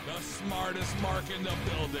 The smartest mark in the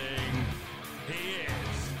building. He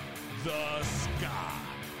is the Scott.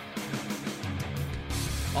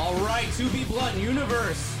 All right, To Be Blunt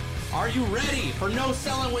Universe, are you ready for No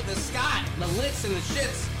Selling with the Scott, the lits and the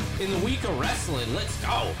shits in the week of wrestling? Let's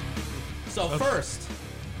go. So first,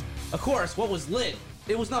 of course, what was lit?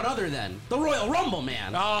 It was none other than the Royal Rumble,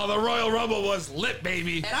 man. Oh, the Royal Rumble was lit,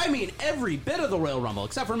 baby. And I mean every bit of the Royal Rumble,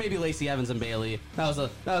 except for maybe Lacey Evans and Bayley. That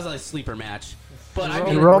was a sleeper match. But I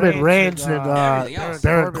mean, Roman Reigns and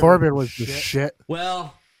Baron Corbin was the shit.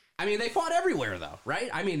 Well, I mean, they fought everywhere, though, right?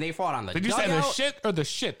 I mean, they fought on the Did you dugout. say the shit or the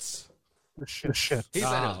shits? The shit. He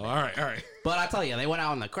said it was all right. But I tell you, they went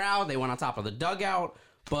out in the crowd. They went on top of the dugout.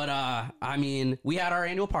 But, I mean, we had our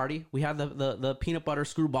annual party. We had the peanut butter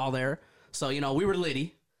screwball there. So, you know, we were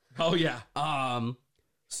litty. Oh, yeah.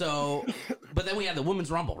 So, but then we had the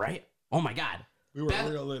Women's Rumble, right? Oh, my God. We were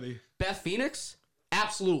real litty. Beth Phoenix,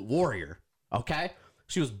 absolute warrior, okay?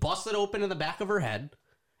 She was busted open in the back of her head,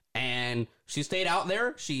 and she stayed out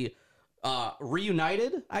there. She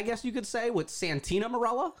reunited, I guess you could say, with Santina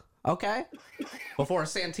Marella, okay? Before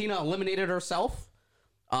Santina eliminated herself.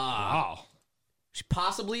 Wow. She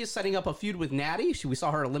possibly is setting up a feud with Natty. We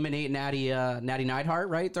saw her eliminate Natty Neidhart,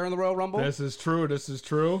 right, during the Royal Rumble. This is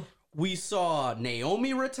true. We saw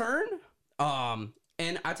Naomi return.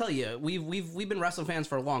 And I tell you, we've been wrestling fans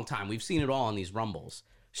for a long time. We've seen it all in these Rumbles.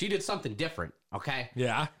 She did something different, okay?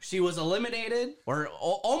 Yeah. She was eliminated, or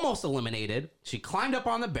almost eliminated. She climbed up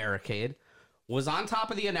on the barricade, was on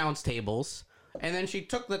top of the announce tables, and then she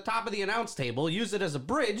took the top of the announce table, used it as a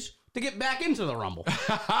bridge to get back into the Rumble.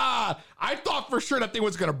 I thought for sure that thing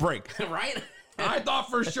was going to break. Right? I thought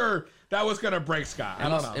for sure that was going to break, Scott. I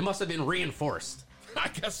don't know. It must have been reinforced. I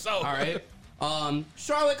guess so. All right.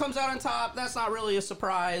 Charlotte comes out on top. That's not really a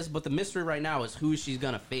surprise, but the mystery right now is who she's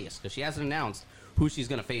going to face, because she hasn't announced who she's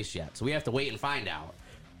going to face yet. So we have to wait and find out.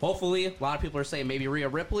 Hopefully, a lot of people are saying maybe Rhea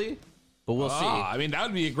Ripley, but we'll see. I mean, that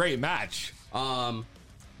would be a great match.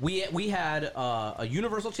 We had a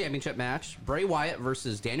Universal Championship match, Bray Wyatt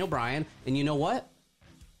versus Daniel Bryan, and you know what?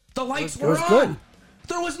 The lights were on. Good.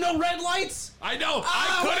 There was no red lights. I know.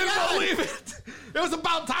 I couldn't believe it. It was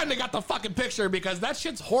about time they got the fucking picture, because that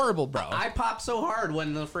shit's horrible, bro. I popped so hard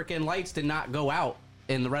when the freaking lights did not go out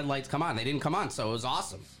and the red lights come on. They didn't come on, so it was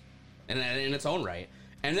awesome in its own right.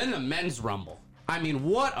 And then the men's Rumble. I mean,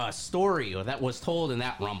 what a story that was told in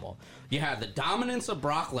that Rumble. You had the dominance of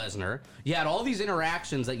Brock Lesnar. You had all these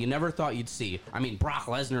interactions that you never thought you'd see. I mean, Brock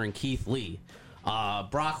Lesnar and Keith Lee.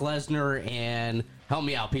 Brock Lesnar and... Help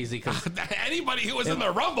me out, PZ. Anybody who was in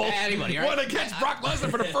the Rumble went against Brock Lesnar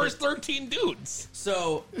for the first 13 dudes.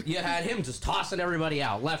 So you had him just tossing everybody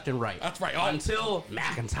out left and right. That's right. Until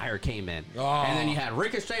McIntyre came in. And then you had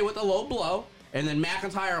Ricochet with a low blow. And then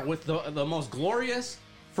McIntyre with the most glorious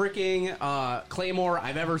freaking Claymore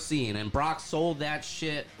I've ever seen. And Brock sold that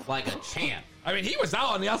shit like a champ. I mean, he was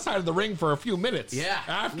out on the outside of the ring for a few minutes. Yeah.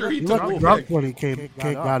 After he looked drunk when he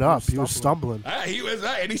got up. He was stumbling. He was,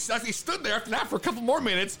 and he stood there after that for a couple more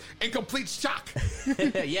minutes in complete shock.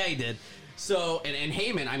 Yeah, he did. So, and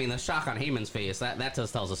Heyman, I mean, the shock on Heyman's face, that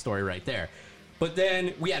just tells a story right there. But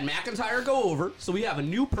then we had McIntyre go over, so we have a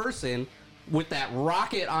new person with that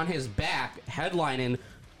rocket on his back, headlining,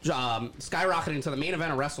 skyrocketing to the main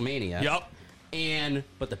event of WrestleMania. Yep.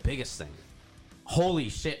 But the biggest thing, holy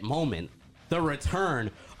shit moment, the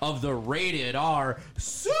return of the rated R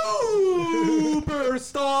superstar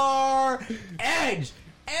Edge.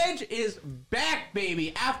 Edge is back,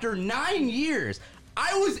 baby, after 9 years.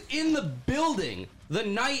 I was in the building the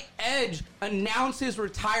night Edge announced his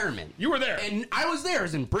retirement. You were there. And I was there. I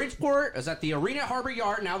was in Bridgeport. I was at the arena at Harbor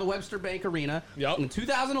Yard, now the Webster Bank Arena. Yep. In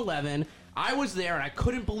 2011, I was there, and I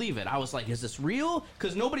couldn't believe it. I was like, is this real?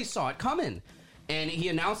 Because nobody saw it coming. And he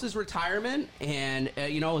announced his retirement, and,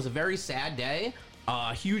 it was a very sad day.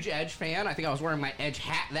 Huge Edge fan. I think I was wearing my Edge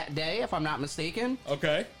hat that day, if I'm not mistaken.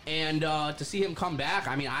 Okay. And to see him come back,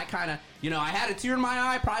 I mean, I kind of, I had a tear in my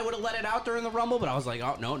eye. Probably would have let it out during the Rumble, but I was like,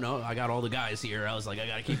 oh, no, I got all the guys here. I was like, I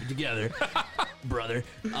got to keep it together, brother.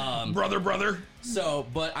 Brother. So,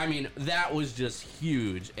 but, I mean, that was just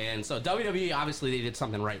huge. And so WWE, obviously, they did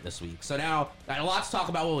something right this week. So now, I had a lot to talk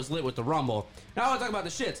about what was lit with the Rumble. Now I want to talk about the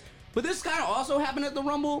shits. But this kind of also happened at the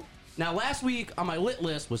Rumble. Now, last week on my lit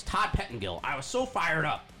list was Todd Pettengill. I was so fired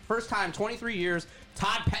up. First time, 23 years,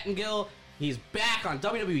 Todd Pettengill. He's back on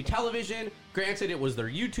WWE television. Granted, it was their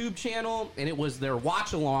YouTube channel, and it was their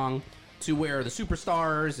watch-along to where the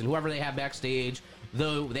superstars and whoever they have backstage,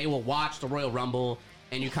 though they will watch the Royal Rumble,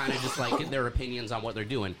 and you kind of just, like, get their opinions on what they're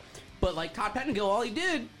doing. But, like, Todd Pettengill, all he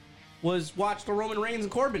did was watch the Roman Reigns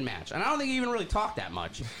and Corbin match. And I don't think he even really talked that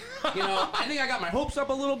much. You know, I think I got my hopes up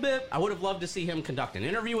a little bit. I would have loved to see him conduct an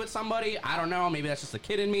interview with somebody. I don't know. Maybe that's just a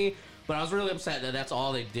kid in me. But I was really upset that that's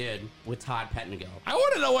all they did with Todd Pettengill. I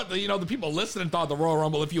want to know what the people listening thought of the Royal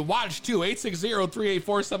Rumble. If you watched too,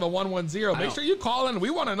 860-384-7110. Make sure you call in. We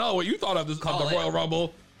want to know what you thought of the Royal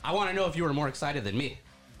Rumble. I want to know if you were more excited than me.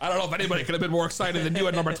 I don't know if anybody could have been more excited than you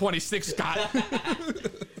at number 26, Scott.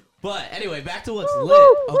 But anyway, back to what's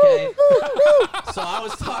lit, okay? So I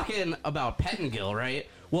was talking about Pettengill, right?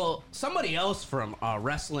 Well, somebody else from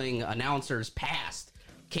wrestling announcers past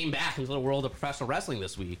came back into the world of professional wrestling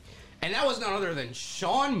this week, and that was none other than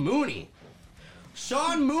Sean Mooney.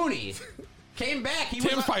 Sean Mooney came back.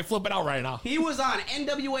 Tim's probably flipping out right now. He was on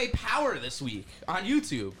NWA Power this week on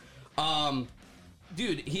YouTube.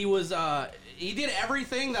 Dude, he was he did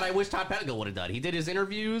everything that I wish Todd Pettengill would have done. He did his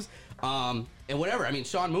interviews, and whatever. I mean,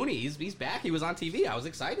 Sean Mooney, he's back. He was on TV. I was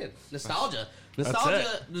excited. Nostalgia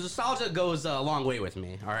goes a long way with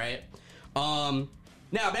me. All right.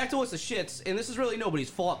 Now back to what's the shits, and this is really nobody's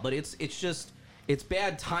fault, but it's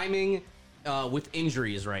bad timing with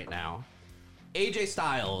injuries right now. AJ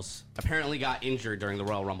Styles apparently got injured during the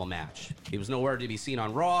Royal Rumble match. He was nowhere to be seen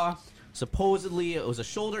on Raw. Supposedly, it was a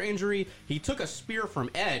shoulder injury. He took a spear from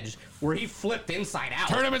Edge where he flipped inside out.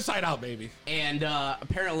 Turn him inside out, baby. And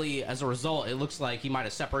apparently, as a result, it looks like he might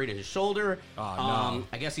have separated his shoulder. Oh, no.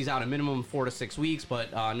 I guess he's out a minimum 4 to 6 weeks,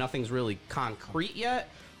 but nothing's really concrete yet.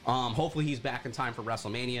 Hopefully, he's back in time for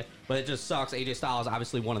WrestleMania. But it just sucks. AJ Styles is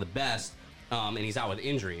obviously one of the best, and he's out with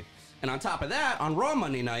injury. And on top of that, on Raw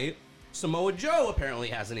Monday night, Samoa Joe apparently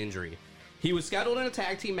has an injury. He was scheduled in a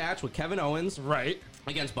tag team match with Kevin Owens. Right.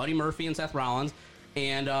 Against Buddy Murphy and Seth Rollins.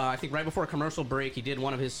 And I think right before a commercial break, he did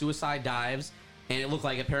one of his suicide dives. And it looked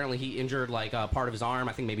like apparently he injured like part of his arm.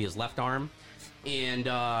 I think maybe his left arm. And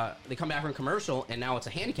they come back from commercial, and now it's a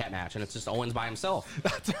handicap match, and it's just Owens by himself.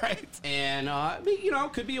 That's right. And,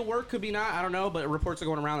 could be a work, could be not, I don't know, but reports are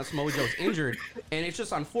going around that Samoa Joe's injured. And it's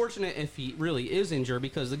just unfortunate if he really is injured,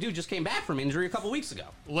 because the dude just came back from injury a couple weeks ago.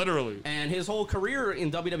 Literally. And his whole career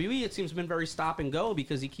in WWE, it seems to have been very stop and go,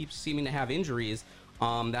 because he keeps seeming to have injuries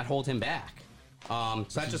that hold him back. So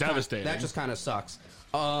that's just devastating. That just kind of sucks.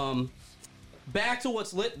 Back to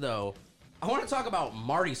what's lit, though. I want to talk about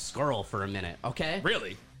Marty Scurll for a minute, okay?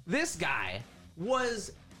 Really? This guy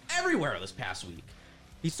was everywhere this past week.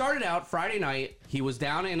 He started out Friday night. He was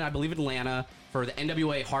down in, I believe, Atlanta for the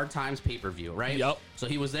NWA Hard Times pay-per-view, right? Yep. So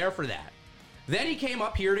he was there for that. Then he came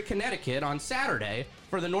up here to Connecticut on Saturday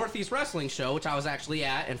for the Northeast Wrestling Show, which I was actually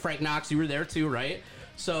at. And Frank Knox, you were there too, right?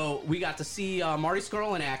 So we got to see Marty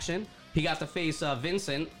Scurll in action. He got to face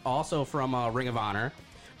Vincent, also from Ring of Honor.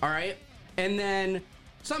 All right? And then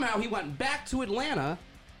somehow he went back to Atlanta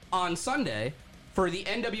on Sunday for the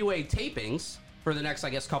NWA tapings for the next,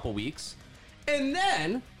 I guess, couple weeks. And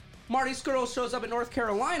then Marty Scurll shows up in North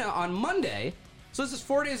Carolina on Monday. So this is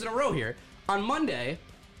 4 days in a row here. On Monday,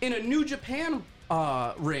 in a New Japan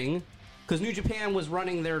ring, because New Japan was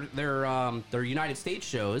running their United States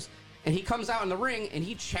shows. And he comes out in the ring and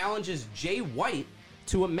he challenges Jay White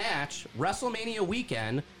to a match WrestleMania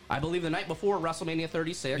weekend. I believe the night before WrestleMania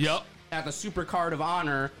 36. Yep. At the Super Card of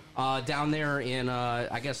Honor down there in,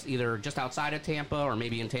 I guess, either just outside of Tampa or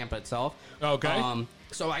maybe in Tampa itself. Okay.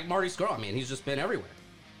 So, like, Marty Scurll, I mean, he's just been everywhere.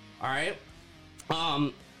 All right?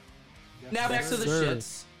 Now back to the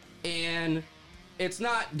shits. And it's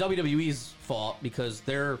not WWE's fault because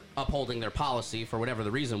they're upholding their policy for whatever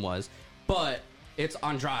the reason was. But it's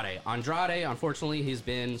Andrade. Andrade, unfortunately, he's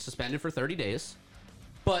been suspended for 30 days.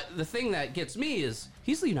 But the thing that gets me is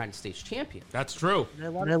he's the United States champion. That's true. They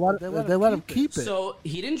let him keep it. So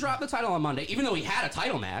he didn't drop the title on Monday, even though he had a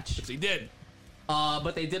title match. Yes, he did.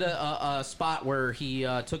 But they did a spot where he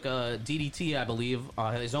took a DDT, I believe,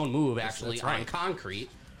 his own move, actually, on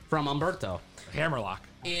concrete from Humberto. Hammerlock.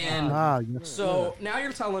 And now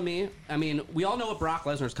you're telling me, I mean, we all know what Brock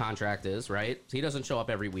Lesnar's contract is, right? He doesn't show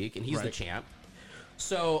up every week, and he's the champ.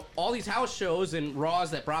 So all these house shows and Raws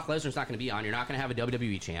that Brock Lesnar's not going to be on, you're not going to have a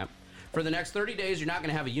WWE champ. For the next 30 days, you're not going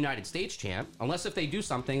to have a United States champ, unless if they do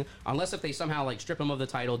something, unless if they somehow like strip him of the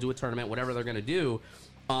title, do a tournament, whatever they're going to do.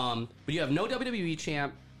 But you have no WWE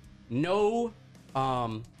champ, no,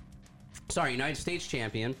 United States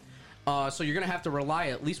champion. So you're going to have to rely,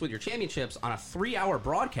 at least with your championships, on a 3-hour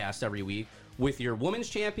broadcast every week, with your women's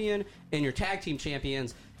champion and your tag team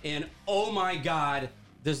champions. And oh my God,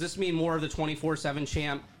 does this mean more of the 24/7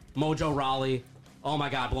 champ, Mojo Rawley? Oh my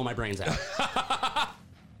God, blow my brains out.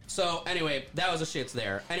 So anyway, that was the shits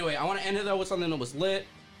there. Anyway, I want to end it though with something that was lit.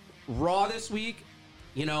 Raw this week,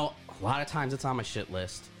 you know, a lot of times it's on my shit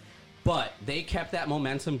list, but they kept that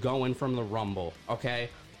momentum going from the Rumble, okay?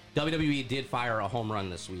 WWE did fire a home run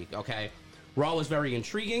this week, okay? Raw was very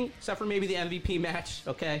intriguing, except for maybe the MVP match,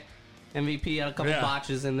 okay? MVP had a couple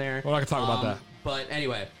botches in there. Well, I can talk about that. But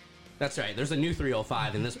anyway, that's right. There's a new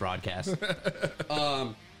 305 in this broadcast.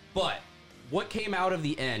 But what came out of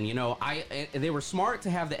the end, you know, they were smart to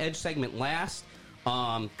have the Edge segment last,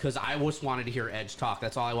 because I just wanted to hear Edge talk.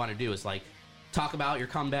 That's all I want to do is, like, talk about your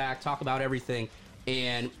comeback, talk about everything.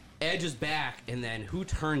 And Edge is back, and then who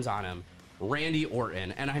turns on him? Randy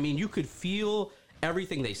Orton. And, I mean, you could feel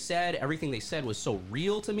everything they said. Everything they said was so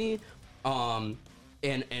real to me. And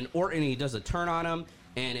Orton, he does a turn on him,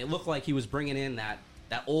 and it looked like he was bringing in that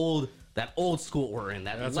old school Orton,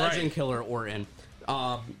 that legend killer Orton.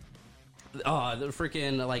 The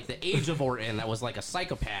freaking, like, the age of Orton that was like a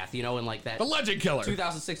psychopath, you know, and like that. The legend killer.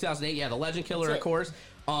 2006, 2008, yeah, the legend killer, of course.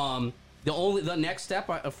 The next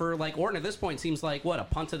step for like Orton at this point seems like what, a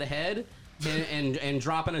punt to the head and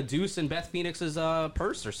dropping a deuce in Beth Phoenix's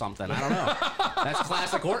purse or something. I don't know. That's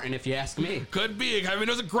classic Orton, if you ask me. Could be. I mean,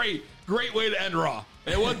 it was a great way to end Raw.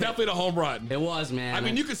 It was definitely the home run. It was, man. I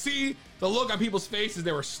mean, you could see the look on people's faces.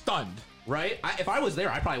 They were stunned. Right? If I was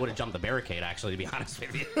there, I probably would have jumped the barricade, actually, to be honest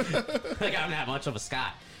with you. Like, I'm not much of a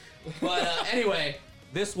Scot. But anyway,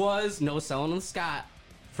 this was No Selling the Scott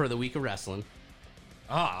for the week of wrestling.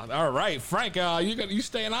 Ah, all right. Frank, you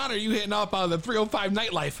staying on, or are you hitting up the 305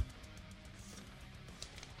 nightlife?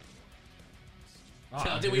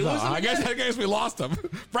 Did we lose him? I guess we lost him.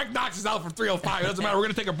 Frank Knox is out for 305. It doesn't matter. We're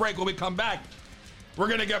going to take a break. When we come back, we're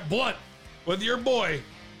going to get blunt with your boy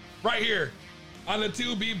right here on the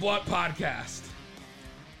 2B Blunt podcast.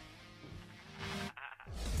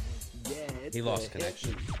 He lost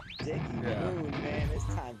connection. Dickie Moon, man. It's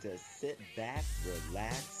time to sit back,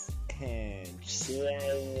 relax, and chill.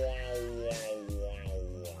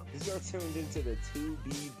 You're tuned into the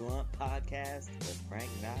 2B Blunt podcast with Frank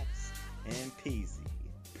Knox and Peasy.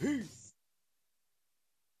 Peace.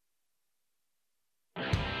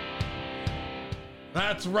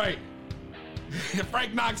 That's right.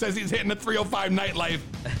 Frank Knox says he's hitting the 305 nightlife,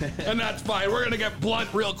 and that's fine. We're going to get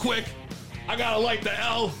blunt real quick. I got to light the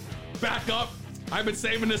L back up. I've been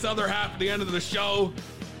saving this other half at the end of the show.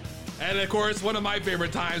 And, of course, one of my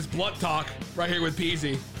favorite times, blunt talk, right here with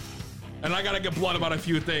Peasy. And I got to get blunt about a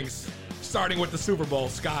few things, starting with the Super Bowl,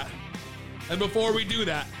 Scott. And before we do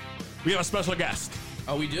that, we have a special guest.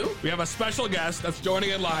 Oh, we do? We have a special guest that's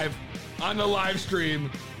joining in live on the live stream,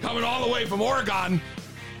 coming all the way from Oregon.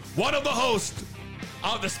 One of the hosts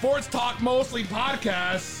of the Sports Talk Mostly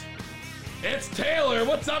podcast. It's Taylor.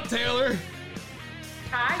 What's up, Taylor?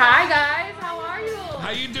 Hi guys. How are you? How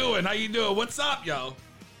you doing? What's up, yo?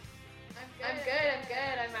 I'm good.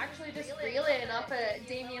 I'm actually just reeling off of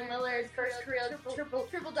Damian Lillard's first career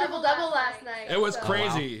triple-double last night. It was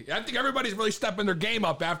crazy. Wow. I think everybody's really stepping their game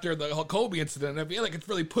up after the whole Kobe incident. I feel like it's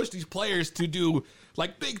really pushed these players to do,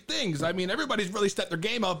 like, big things. I mean, everybody's really stepped their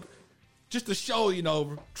game up just to show, you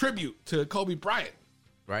know, tribute to Kobe Bryant.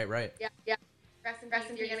 Right. Yeah.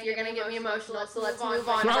 Resting, you're gonna get me emotional, so let's move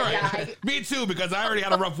on. All right. Me too, because I already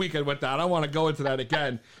had a rough weekend with that. I don't want to go into that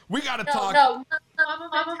again. We got to talk. No,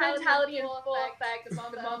 Mamba mentality in full effect. The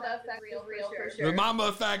Mamba effect is real for sure. The Mamba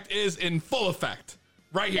effect is in full effect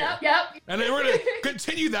right here. Yep. And then we're going to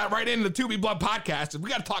continue that right into the 2B Blood podcast. And we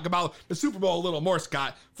got to talk about the Super Bowl a little more,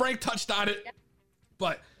 Scott. Frank touched on it,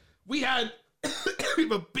 but we have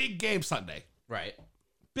a big game Sunday. Right.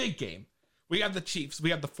 Big game. We have the Chiefs. We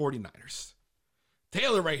have the 49ers.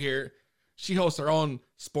 Taylor right here, she hosts her own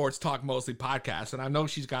Sports Talk Mostly podcast, and I know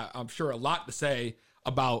she's got, I'm sure, a lot to say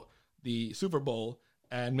about the Super Bowl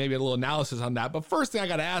and maybe a little analysis on that. But first thing I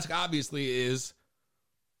got to ask, obviously, is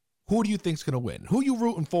who do you think's going to win? Who you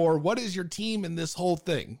rooting for? What is your team in this whole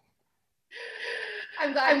thing?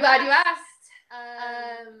 I'm glad you asked.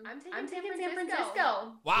 I'm taking San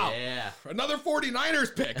Francisco. Wow. Yeah. Another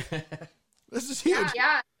 49ers pick. This is huge.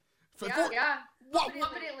 Yeah.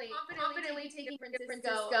 Confidently taking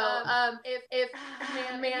Francisco. If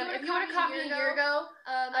you would have caught me a year ago,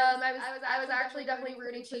 I was actually definitely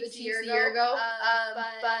rooting for the Chiefs a year ago.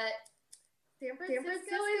 But San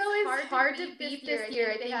Francisco is hard to beat this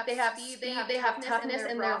year. I think they have toughness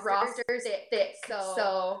and their rosters thick.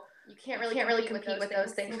 So you can't really compete with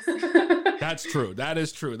those things. That's true. That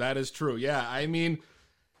is true. Yeah, I mean,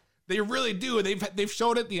 They really do. They've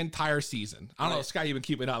showed it the entire season. I don't know if Scott even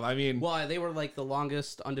keep it up. I mean, well, they were like the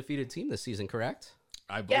longest undefeated team this season, correct?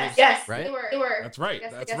 I believe. Yes, right? They were. That's right.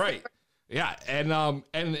 Yes, That's yes, right. Yeah, and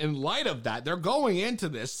in light of that, they're going into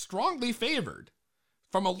this strongly favored.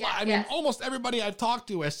 From a lot, I mean, almost everybody I've talked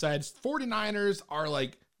to has said 49ers are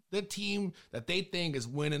like the team that they think is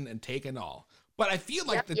winning and taking all. But I feel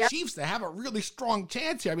like the Chiefs, they have a really strong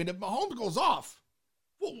chance here. I mean, if Mahomes goes off,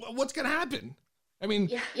 what's going to happen? I mean,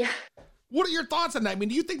 what are your thoughts on that? I mean,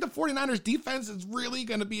 do you think the 49ers defense is really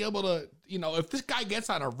going to be able to, if this guy gets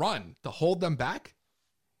on a run, to hold them back?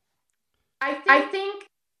 I think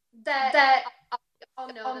that I'll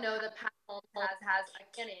know that Pat Mahomes has a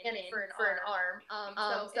cannon for an arm.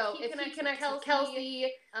 So if he connects with Kelsey,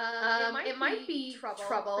 it might be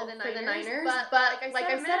trouble for the Niners. But like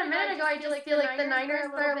I said a minute ago, I just feel like the Niners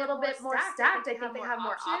are a little bit more stacked. I think they have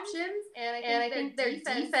more options, and I think their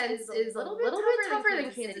defense is a little bit tougher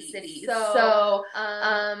than Kansas City. So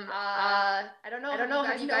I don't know.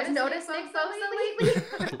 Have you guys noticed Nick Bosa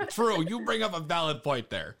lately? True. You bring up a valid point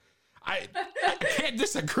there. I can't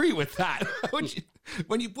disagree with that.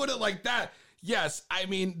 When you put it like that, yes, I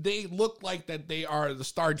mean, they look like that they are the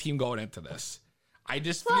star team going into this. I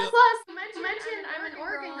just feel... Plus, mention I'm an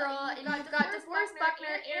Oregon girl, and you've got DeForest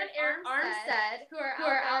Buckner and Aaron Armstead, who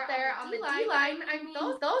are out there on the D-line. I mean,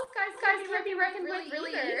 those guys can't be reckoned with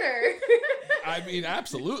really either. I mean,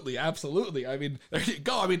 absolutely. I mean, there you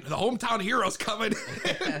go. I mean, the hometown heroes coming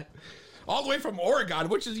all the way from Oregon,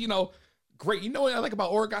 which is, great. You know what I like about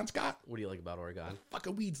Oregon, Scott? What do you like about Oregon?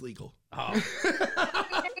 Fucking weed's legal. Oh.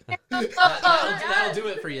 That'll do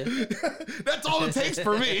it for you. That's all it takes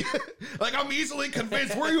for me. Like, I'm easily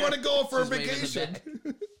convinced where you want to go for a vacation.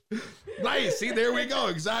 Nice. See, there we go.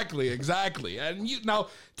 Exactly. And now,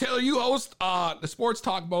 Taylor, you host the Sports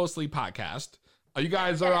Talk Mostly podcast. You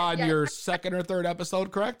guys are on your second or third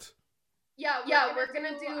episode, correct? Yeah, we're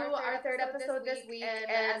gonna do our third episode this week,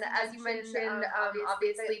 and as you mentioned,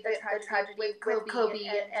 obviously the tragedy with Kobe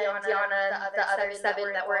and Deanna, the other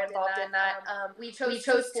 7 that were involved in that. We chose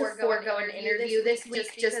to forego an interview this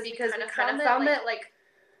week just because we kind of found that like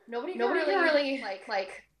nobody can really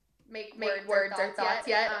like make words or thoughts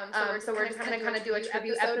yet. So we're just gonna kind of do a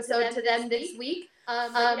tribute episode to them this week.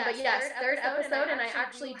 But yes, third episode, and I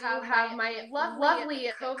actually do have my lovely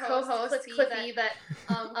co-host Cliffy that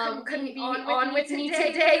couldn't be on with me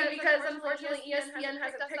today because unfortunately ESPN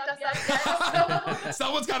hasn't picked us up yet.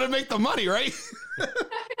 Someone's got to make the money, right?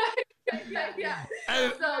 Yeah.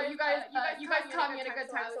 So you guys caught me at a good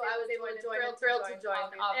time, so I was able to join. Thrilled to join,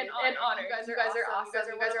 and honored. You guys are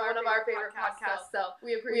awesome. You guys are one of our favorite podcasts, so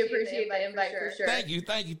we appreciate the invite for sure. Thank you.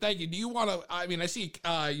 Do you want to? I mean, I see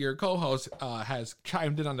your co-host has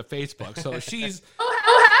chimed in on the Facebook, so she's.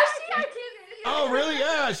 Has she? I can't. Oh, really?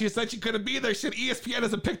 Yeah. She said she couldn't be there. Shit, ESPN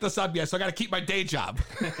hasn't picked us up yet, so I got to keep my day job.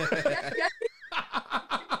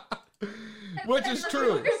 Which is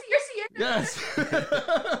true. Yes.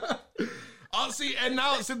 I'll see. And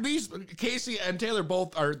now, so Casey and Taylor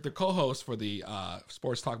both are the co-hosts for the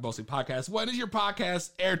Sports Talk Mostly podcast. When does your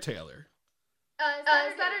podcast air, Taylor?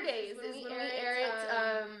 Saturdays is when we air it.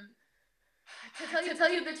 To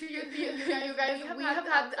tell you the truth, you guys, we have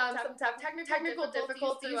had some technical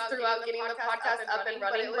difficulties throughout getting the podcast up and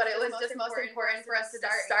running, but it was just most important for us to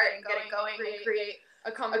start and get it going and create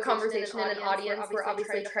a conversation and an audience. We're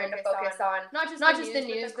obviously trying to focus on not just the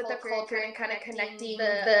news, but the culture and kind of connecting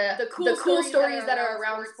the cool stories that are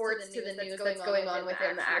around sports to the news that's going on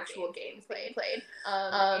within the actual games being played.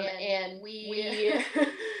 And we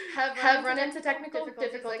have run into technical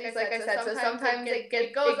difficulties, like I said. So sometimes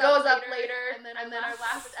it goes up later, and then our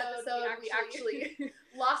last episode we actually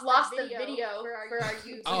lost the video for our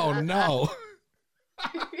YouTube. Oh no.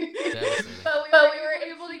 but we were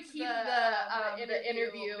able to keep the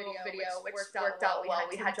interview video, which worked out well.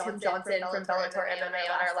 We had Tim Johnson from Bellator MMA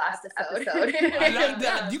on our last episode.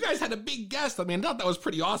 You guys had a big guest. I mean, I thought that was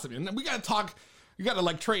pretty awesome. And we got to talk. You got to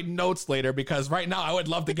like trade notes later because right now I would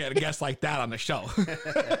love to get a guest like that on the show.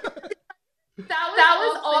 That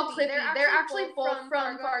was all Cliffy. They're actually both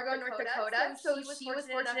from Fargo, North Dakota. So she was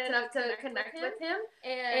fortunate enough to connect with him,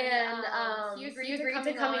 and he agreed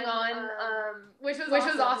to coming on, which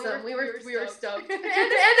was awesome. We were stoked. and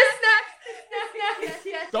the snacks.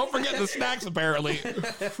 Yes. Don't forget the snacks, apparently.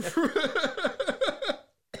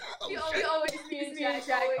 always me and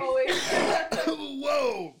Jack. Always.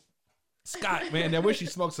 Whoa, Scott, man, I wish he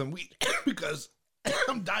smoked some weed because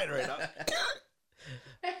I'm dying right now.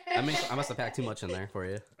 I must have packed too much in there for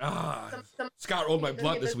you. Scott rolled my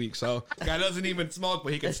blunt this week, so guy doesn't even smoke,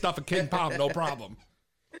 but he can stuff a King Palm, no problem.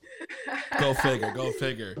 Go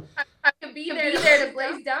figure. I could be there to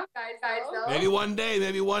blaze down guys though. Maybe one day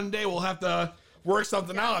we'll have to work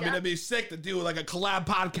something out. I mean, it'd be sick to do like a collab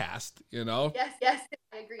podcast, you know? Yes.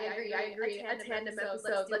 I agree. A tandem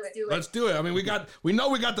episode. Let's do it. I mean, we know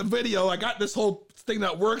we got the video. I got this whole thing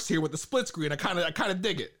that works here with the split screen. I kind of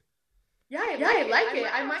dig it. Yeah, I like it.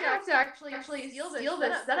 I might have to actually steal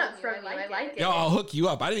this setup from you. I like it. Yo, I'll hook you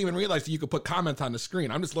up. I didn't even realize that you could put comments on the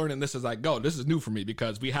screen. I'm just learning this as I go. This is new for me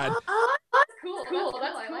because we had. That's cool.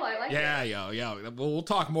 I like it. Yeah. We'll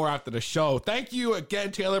talk more after the show. Thank you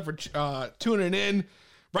again, Taylor, for tuning in.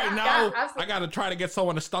 Right now, I got to try to get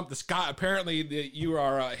someone to stump the Scott. Apparently, you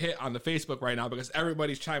are a hit on the Facebook right now because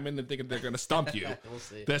everybody's chiming in and thinking they're going to stump you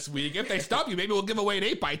this week. If they stump you, maybe we'll give away an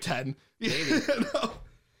 8x10. Maybe. You know?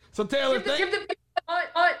 So, Taylor,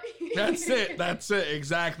 That's it.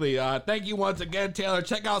 Exactly. Thank you once again, Taylor.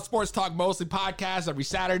 Check out Sports Talk Mostly podcast every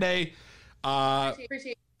Saturday.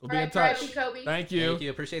 Appreciate it. We'll be in touch. Thank you. Thank you.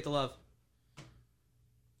 Appreciate the love.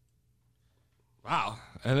 Wow.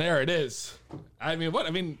 And there it is. I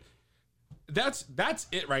mean, that's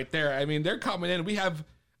it right there. I mean, they're coming in.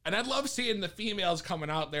 And I love seeing the females coming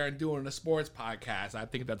out there and doing a sports podcast. I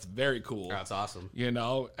think that's very cool. That's awesome. You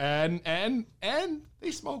know, and they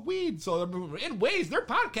smoke weed. So in ways, their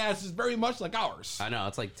podcast is very much like ours. I know.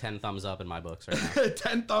 It's like 10 thumbs up in my books right now.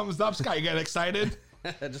 10 thumbs up. Scott, you getting excited?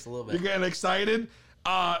 Just a little bit. You're getting excited?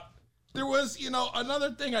 There was, another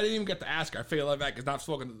thing I didn't even get to ask her. I feel like that because not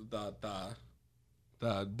smoking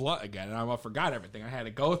the blunt again, and I forgot everything I had to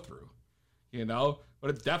go through, But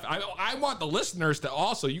it's definitely. I want the listeners to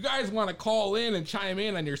also. You guys want to call in and chime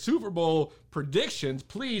in on your Super Bowl predictions?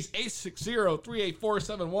 Please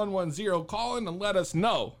 860-384-7110. Call in and let us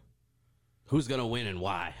know who's gonna win and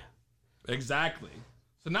why. Exactly.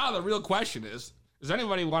 So now the real question is: does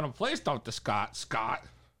anybody want to play Stump the Scott? Scott.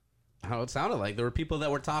 How it sounded like there were people that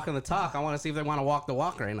were talking the talk. I want to see if they want to walk the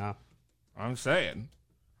walk right now. I'm saying,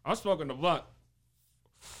 I'm smoking the blunt.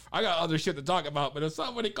 I got other shit to talk about, but if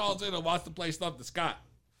somebody calls in and wants to play Stump the Scott,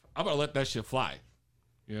 I'm going to let that shit fly.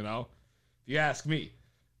 If you ask me.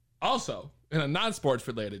 Also, in a non-sports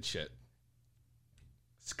related shit,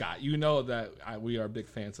 Scott, you know that we are big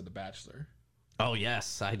fans of The Bachelor. Oh,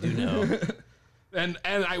 yes, I do know. and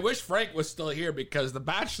I wish Frank was still here because The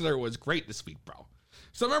Bachelor was great this week, bro.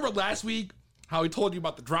 So remember last week how he told you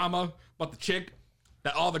about the drama, about the chick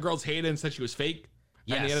that all the girls hated and said she was fake?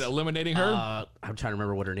 Yes. And he ended up eliminating her? I'm trying to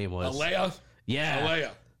remember what her name was. Alea? Yeah.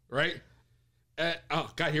 Alea, right? Oh,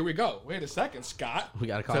 God, here we go. Wait a second, Scott. We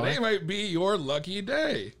got to call Today might be your lucky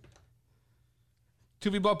day.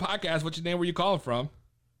 2B Bub Podcast, what's your name? Where you calling from?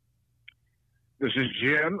 This is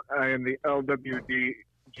Jim. I am the LWD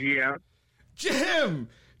GM.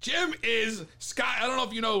 Jim is Scott. I don't know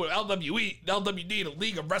if you know LWD, the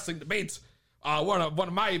League of Wrestling Debates. One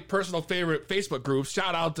of my personal favorite Facebook groups.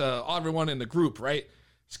 Shout out to everyone in the group, right?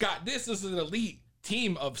 Scott, this is an elite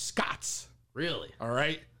team of Scots. Really? All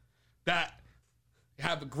right. That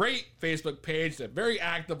have a great Facebook page. They're very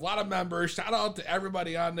active. A lot of members. Shout out to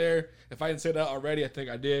everybody on there. If I didn't say that already, I think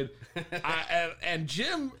I did. And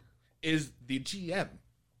Jim is the GM.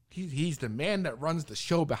 He's the man that runs the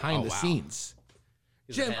show behind the scenes.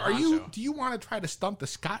 Jim, do you want to try to stump the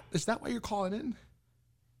Scott? Is that why you're calling in?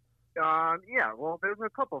 Yeah, well, there's a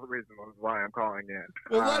couple of reasons why I'm calling in.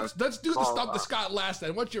 Well, let's do the Stump the Scott last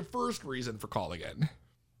then. What's your first reason for calling in?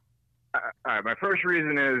 All right, my first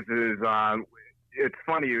reason is it's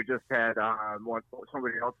funny you just had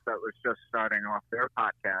somebody else that was just starting off their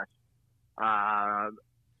podcast.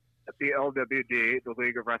 At the LWD, the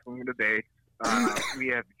League of Wrestling Debates, we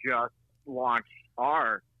have just launched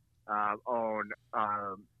our own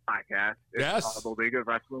podcast. It's called the League of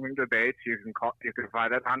Wrestling Debates. You can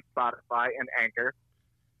find it on Spotify and Anchor.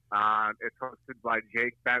 It's hosted by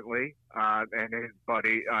Jake Bentley and his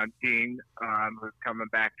buddy Dean, who's coming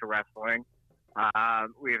back to wrestling.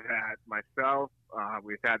 We've had myself.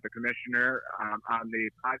 We've had the commissioner on the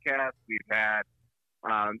podcast. We've had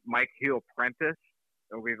Mike Heel Prentice.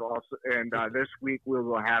 And we've also this week we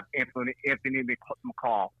will have Anthony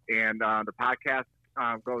McCall, and the podcast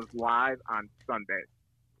goes live on Sundays.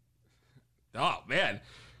 Oh man,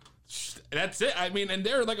 that's it. I mean, and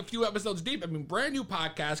they're like a few episodes deep. I mean, brand new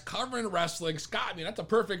podcast covering wrestling. Scott, I mean, that's a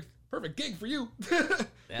perfect gig for you.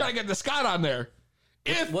 Gotta get the Scott on there.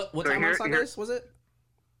 What time on Sundays was it?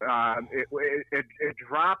 It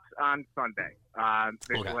drops on Sunday.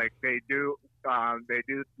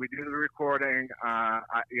 We do the recording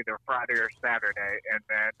either Friday or Saturday, and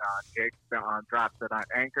then Jake drops it on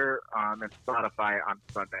Anchor and Spotify on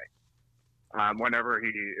Sunday, whenever he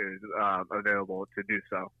is available to do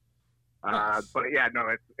so. Nice. But yeah,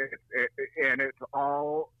 no, it's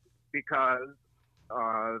all because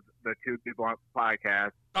of the To Be Blunt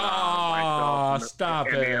podcast. Stop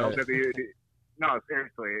it. The LWD. No,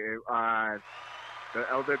 seriously. The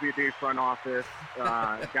LWD front office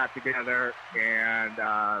got together, and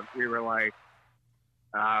we were like,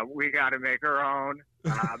 we got to make our own.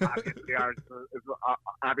 Obviously, ours is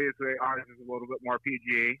a little bit more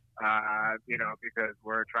PG, because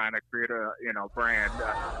we're trying to create a, brand,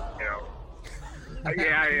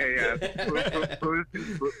 Yeah.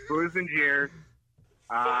 Booze and jeers.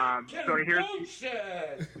 So here's.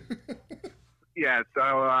 Yeah.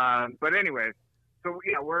 So, but anyways, so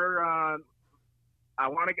yeah, we're.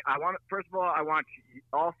 First of all, I want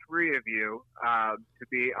all three of you to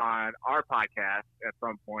be on our podcast at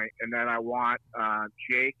some point, and then I want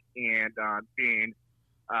Jake and Dean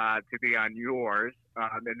to be on yours.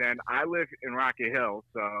 And then I live in Rocky Hill,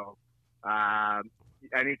 so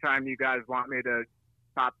anytime you guys want me to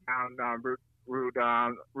pop down Route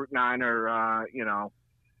 9 or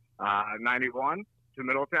 91 to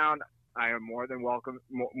Middletown, I am more than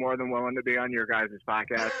willing to be on your guys'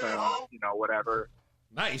 podcast. Whatever.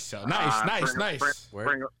 Nice. And I'll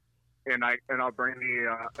bring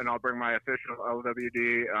my official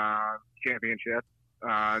LWD championship.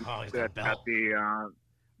 I am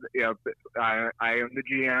the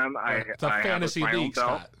GM. It's a fantasy league,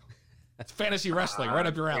 Scott. It's fantasy wrestling, right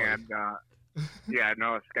up your alley. And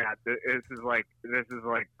Scott, this is like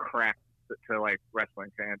crack to like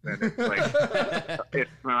wrestling fans, and it's like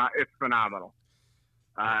it's phenomenal.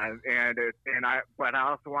 But I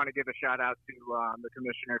also want to give a shout out to the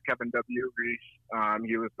commissioner, Kevin W. Reese.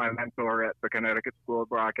 He was my mentor at the Connecticut School of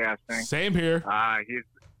Broadcasting. Same here.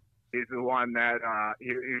 He's the one that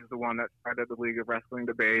he's the one that started the League of Wrestling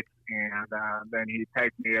Debates, and then he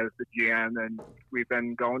pegged me as the GM, and we've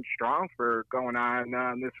been going strong for going on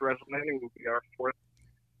this WrestleMania will be our fourth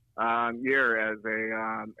year as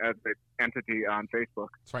an entity on Facebook.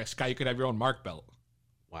 That's right, Scott. You could have your own mark belt.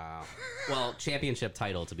 Wow. Well, championship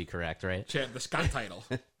title to be correct, right? The Scott title.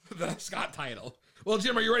 The Scott title. Well,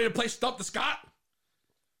 Jim, are you ready to play Stump the Scott?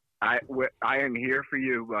 I am here for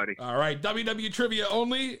you, buddy. All right, WWE trivia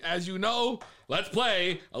only. As you know, let's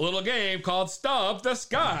play a little game called Stump the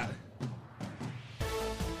Scott.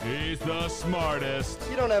 He's the smartest.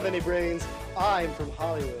 You don't have any brains. I'm from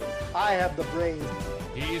Hollywood. I have the brains.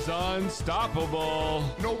 He's unstoppable.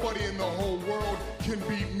 Nobody in the whole world can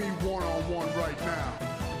beat me one-on-one right now.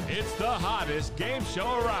 It's the hottest game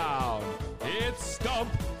show around. It's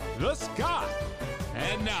Stump the Scott.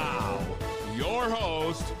 And now, your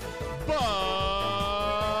host, Bud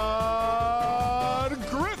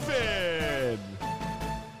Griffin.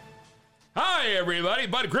 Hi, everybody.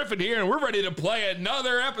 Bud Griffin here, and we're ready to play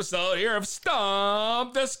another episode here of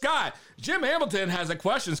Stump the Scott. Jim Hamilton has a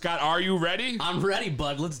question, Scott. Are you ready? I'm ready,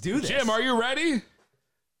 Bud. Let's do this. Jim, are you ready?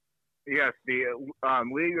 Yes, the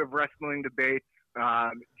League of Wrestling Debates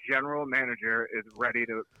general manager is ready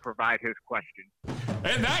to provide his question.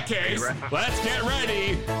 In that case, let's get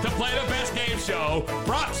ready to play the best game show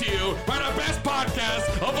brought to you by the best podcast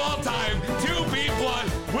of all time, To Be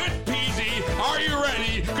Blunt with PZ. Are you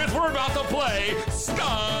ready? Because we're about to play Stump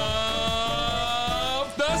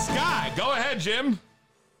the Scott. Go ahead, Jim.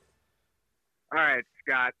 All right,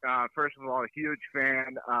 Scott. First of all, a huge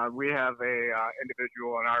fan. We have a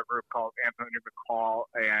individual in our group called Anthony McCall,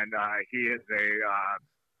 and he is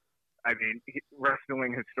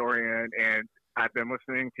wrestling historian, and I've been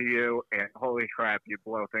listening to you, and holy crap, you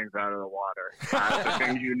blow things out of the water. The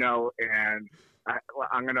things you know, and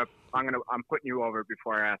I'm putting you over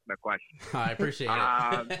before I ask my question. I appreciate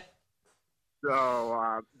it.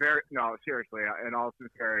 Seriously, in all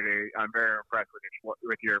sincerity, I'm very impressed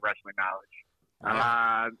with your wrestling knowledge.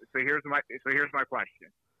 So here's my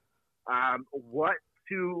question. What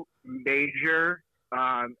two major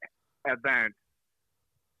events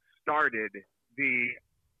started the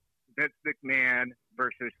Vince McMahon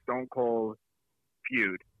versus Stone Cold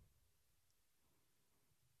feud?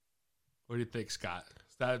 What do you think, Scott?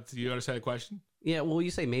 Do you understand the question? Yeah, well, you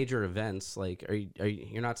say major events, like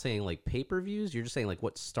you're not saying like pay-per-views, you're just saying like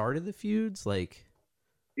what started the feuds, like.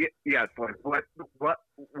 Yes, like what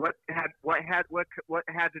had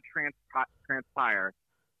to transpire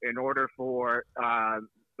in order for the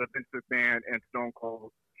Vince McMahon and Stone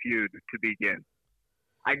Cold feud to begin?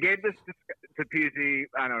 I gave this to PZ,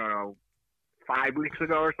 I don't know, 5 weeks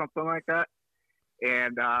ago or something like that,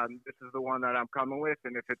 and this is the one that I'm coming with.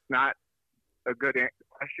 And if it's not a good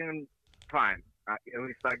question, fine. At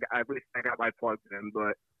least I got my plugs in.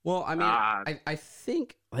 But well, I mean, I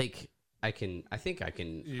think like I think I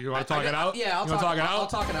can. You want to talk it out? Yeah, I'll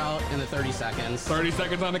talk it out in the 30 seconds. 30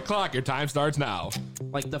 seconds on the clock. Your time starts now.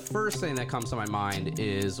 Like, the first thing that comes to my mind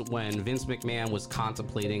is when Vince McMahon was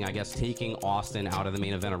contemplating, I guess, taking Austin out of the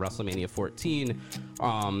main event of WrestleMania 14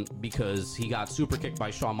 because he got super kicked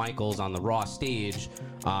by Shawn Michaels on the Raw stage.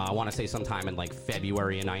 I want to say sometime in like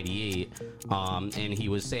February of '98, and he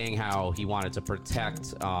was saying how he wanted to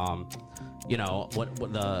protect. I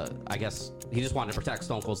guess he just wanted to protect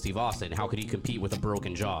Stone Cold Steve Austin. How could he compete with a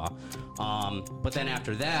broken jaw? But then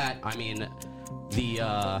after that, I mean,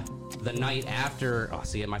 the night after,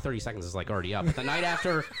 my 30 seconds is like already up. But the night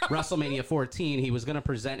after WrestleMania 14, he was going to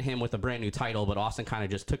present him with a brand new title, but Austin kind of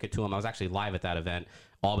just took it to him. I was actually live at that event,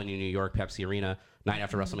 Albany, New York, Pepsi Arena, night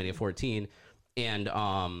after WrestleMania 14. And,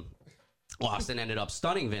 Austin ended up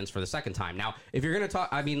stunning Vince for the second time. Now, if you're going to talk,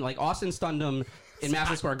 I mean, like, Austin stunned him in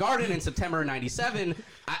Madison Square Garden in September of '97.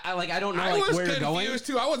 I don't know where you're going. I was confused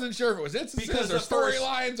too. I wasn't sure if it was instances or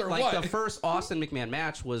storylines or what. The first Austin McMahon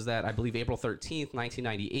match was that, I believe, April 13th,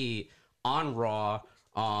 1998 on Raw,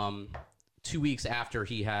 2 weeks after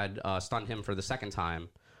he had stunned him for the second time.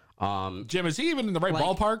 Jim, is he even in the right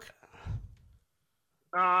ballpark?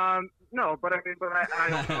 No, but I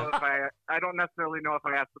don't know if I don't necessarily know if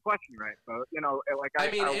I asked the question right. So, I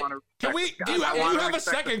want to. Do you have a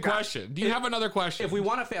second question? Do you have another question? If we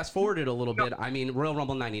want to fast forward it a little bit, I mean, Royal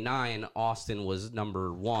Rumble '99, Austin was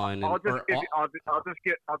number one. I'll just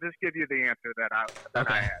give you the answer that I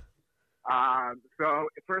had. So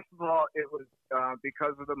first of all, it was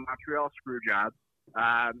because of the Montreal screw job.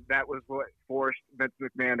 That was what forced Vince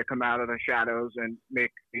McMahon to come out of the shadows and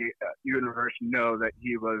make the universe know that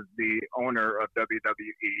he was the owner of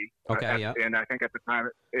WWE. Okay, And I think at the time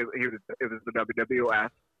it was the WWF.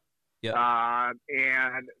 Yeah.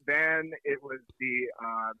 And then it was the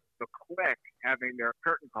Clique having their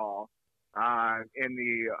curtain call in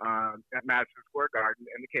the at Madison Square Garden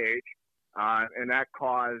in the cage, and that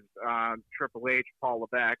caused Triple H, Paul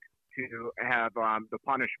Levesque, to have the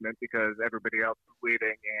punishment because everybody else was bleeding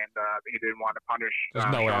and he didn't want to punish. There's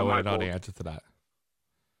no way I would have known the answer to that.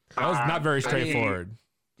 That was not very straightforward.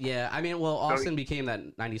 Austin became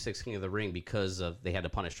that 96 King of the Ring because they had to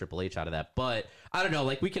punish Triple H out of that. But I don't know,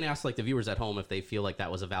 like, we can ask like the viewers at home if they feel like that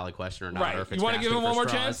was a valid question or not. Right. Or if you want to give him one more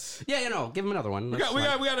chance? Yeah, give him another one. We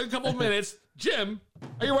got a couple minutes. Jim,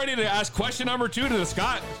 are you ready to ask question number 2 to the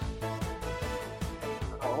Scott?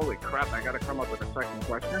 Holy crap, I got to come up with a second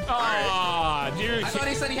question. Dude. I thought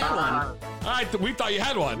he said he had one. We thought you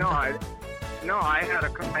had one. No, I had a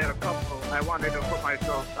couple. I wanted to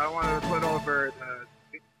put over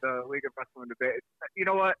the League of Wrestling debate. You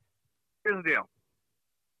know what? Here's the deal.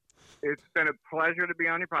 It's been a pleasure to be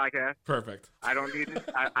on your podcast. Perfect. I don't need it.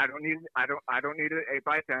 I don't need an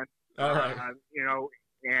 8x10. All right.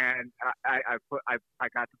 And I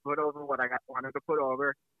got to put over what I wanted to put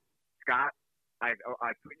over. Scott, I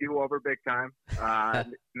put you over big time,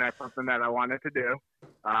 and that's something that I wanted to do.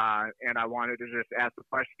 And I wanted to just ask the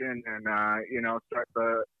question and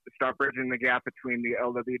start bridging the gap between the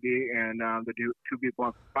LWD and the 2 B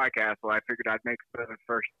Blunt podcast. So I figured I'd make the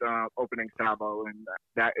first opening salvo, and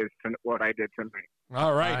that is what I did tonight.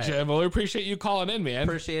 All right, Jim. Well, we appreciate you calling in, man.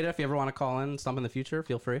 Appreciate it. If you ever want to call in some in the future,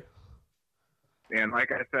 feel free. And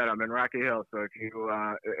like I said, I'm in Rocky Hill, so if you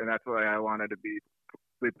and that's why I wanted to be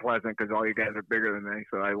pleasant because all you guys are bigger than me.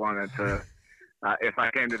 So I wanted to, if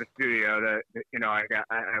I came to the studio, that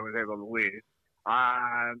I was able to leave.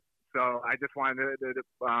 So I just wanted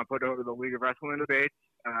to put over the League of Wrestling debates.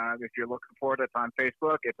 If you're looking for it, it's on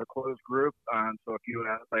Facebook. It's a closed group. So if you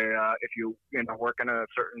work in a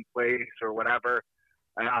certain place or whatever,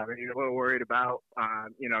 you're a little worried about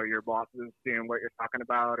your bosses seeing what you're talking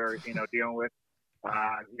about or dealing with,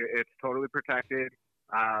 it's totally protected.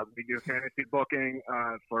 We do fantasy booking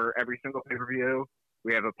for every single pay-per-view.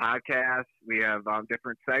 We have a podcast. We have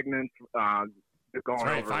different segments going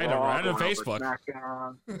over Raw, going Facebook. Over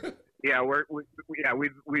SmackDown.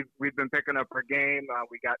 We've been picking up our game.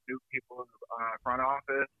 We got new people in the front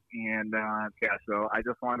office, and so I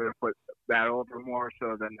just wanted to put that over more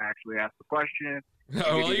so than actually ask the question.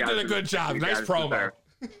 Well, you did a good job. Nice promo.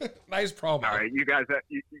 Nice promo. All right, you guys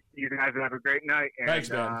have a great night. And, thanks,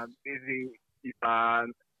 man. Easy.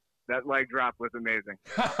 That leg drop was amazing.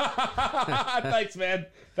 Thanks, man.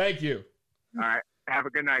 Thank you. All right. Have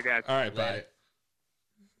a good night, guys. All right, bye.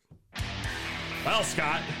 Well,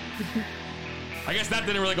 Scott, I guess that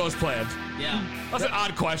didn't really go as planned. Yeah. That's an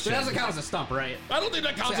odd question. It doesn't count as a stump, right? I don't think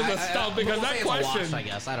that counts as a stump because that question... Wash, I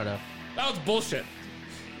guess. I don't know. That was bullshit.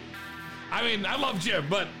 I mean, I love Jim,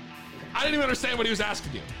 but I didn't even understand what he was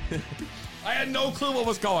asking you. I had no clue what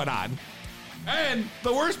was going on. And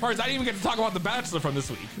the worst part is I didn't even get to talk about The Bachelor from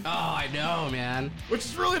this week. Oh, I know, man. Which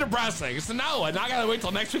is really depressing. So now what? Now I gotta wait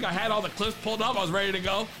till next week. I had all the clips pulled up. I was ready to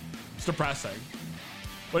go. It's depressing.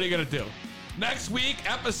 What are you gonna do? Next week,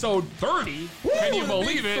 episode 30. Woo, can you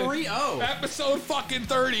believe it? 3-0. Episode fucking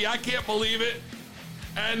 30. I can't believe it.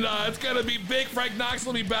 And it's gonna be big. Frank Knox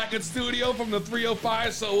will be back in studio from the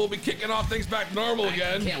 305, so we'll be kicking off things back normal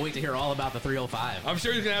again. I can't wait to hear all about the 305. I'm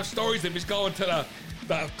sure he's gonna have stories if he's going to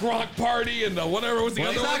the Gronk party and the whatever was the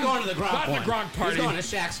other one. He's not going to the Gronk one. Not the Gronk party. He's going to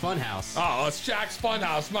Shaq's Funhouse. Oh, it's Shaq's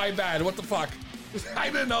Funhouse. My bad. What the fuck? I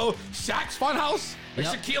didn't know. Shaq's Funhouse? Yep.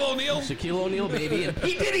 Shaquille O'Neal? Shaquille O'Neal, baby. And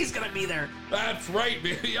P. Diddy's going to be there. That's right,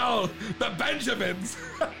 baby. Oh, the Benjamins.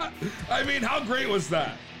 I mean, how great was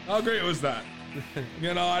that? How great was that?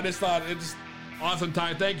 You know, I just thought it's awesome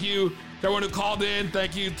time. Thank you to everyone who called in.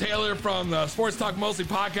 Thank you, Taylor from the Sports Talk Mostly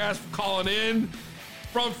podcast for calling in.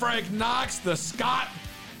 From Frank Knox, the Scott,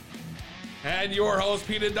 and your host,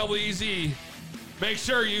 PWZ. Make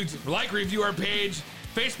sure you like, review our page,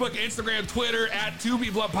 Facebook, Instagram, Twitter, at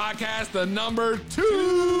 2B Blood Podcast, the number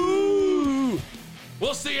 2.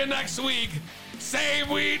 We'll see you next week. Same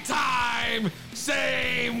weed time,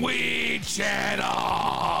 same weed channel.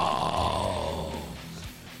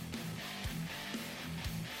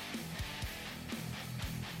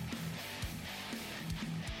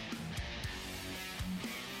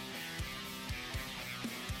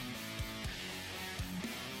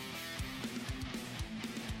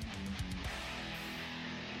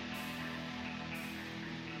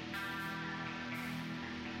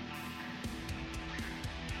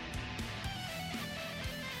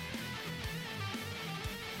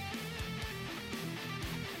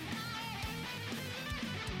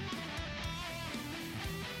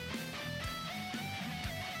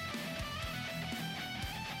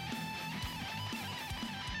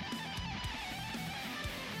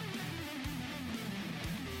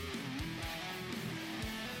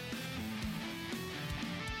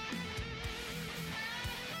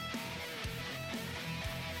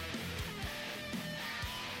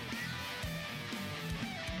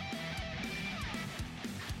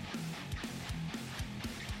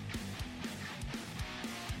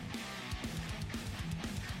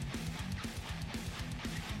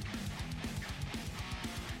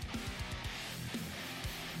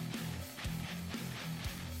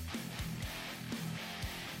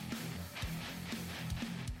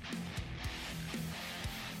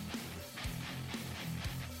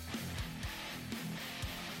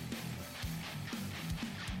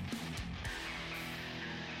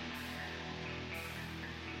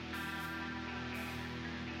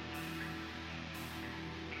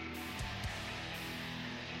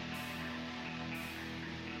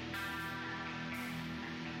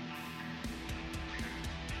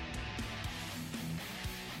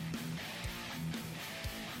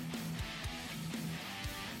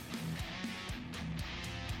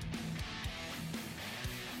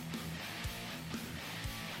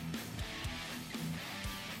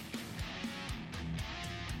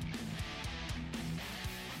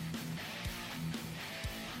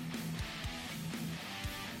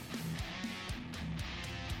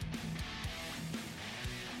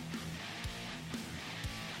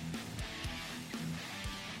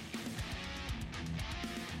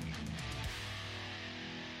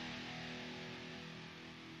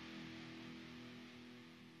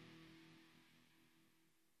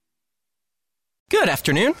 Good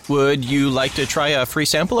afternoon. Would you like to try a free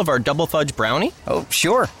sample of our double fudge brownie? Oh,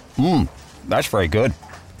 sure. That's very good.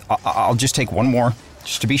 I'll just take one more,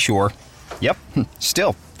 just to be sure. Yep,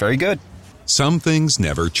 still very good. Some things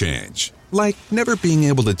never change, like never being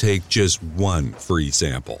able to take just one free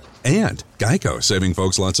sample. And Geico saving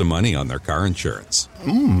folks lots of money on their car insurance.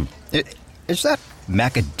 Is that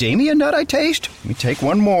macadamia nut I taste? Let me take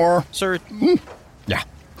one more. Sir? Yeah,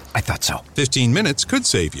 I thought so. 15 minutes could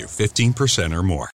save you 15% or more.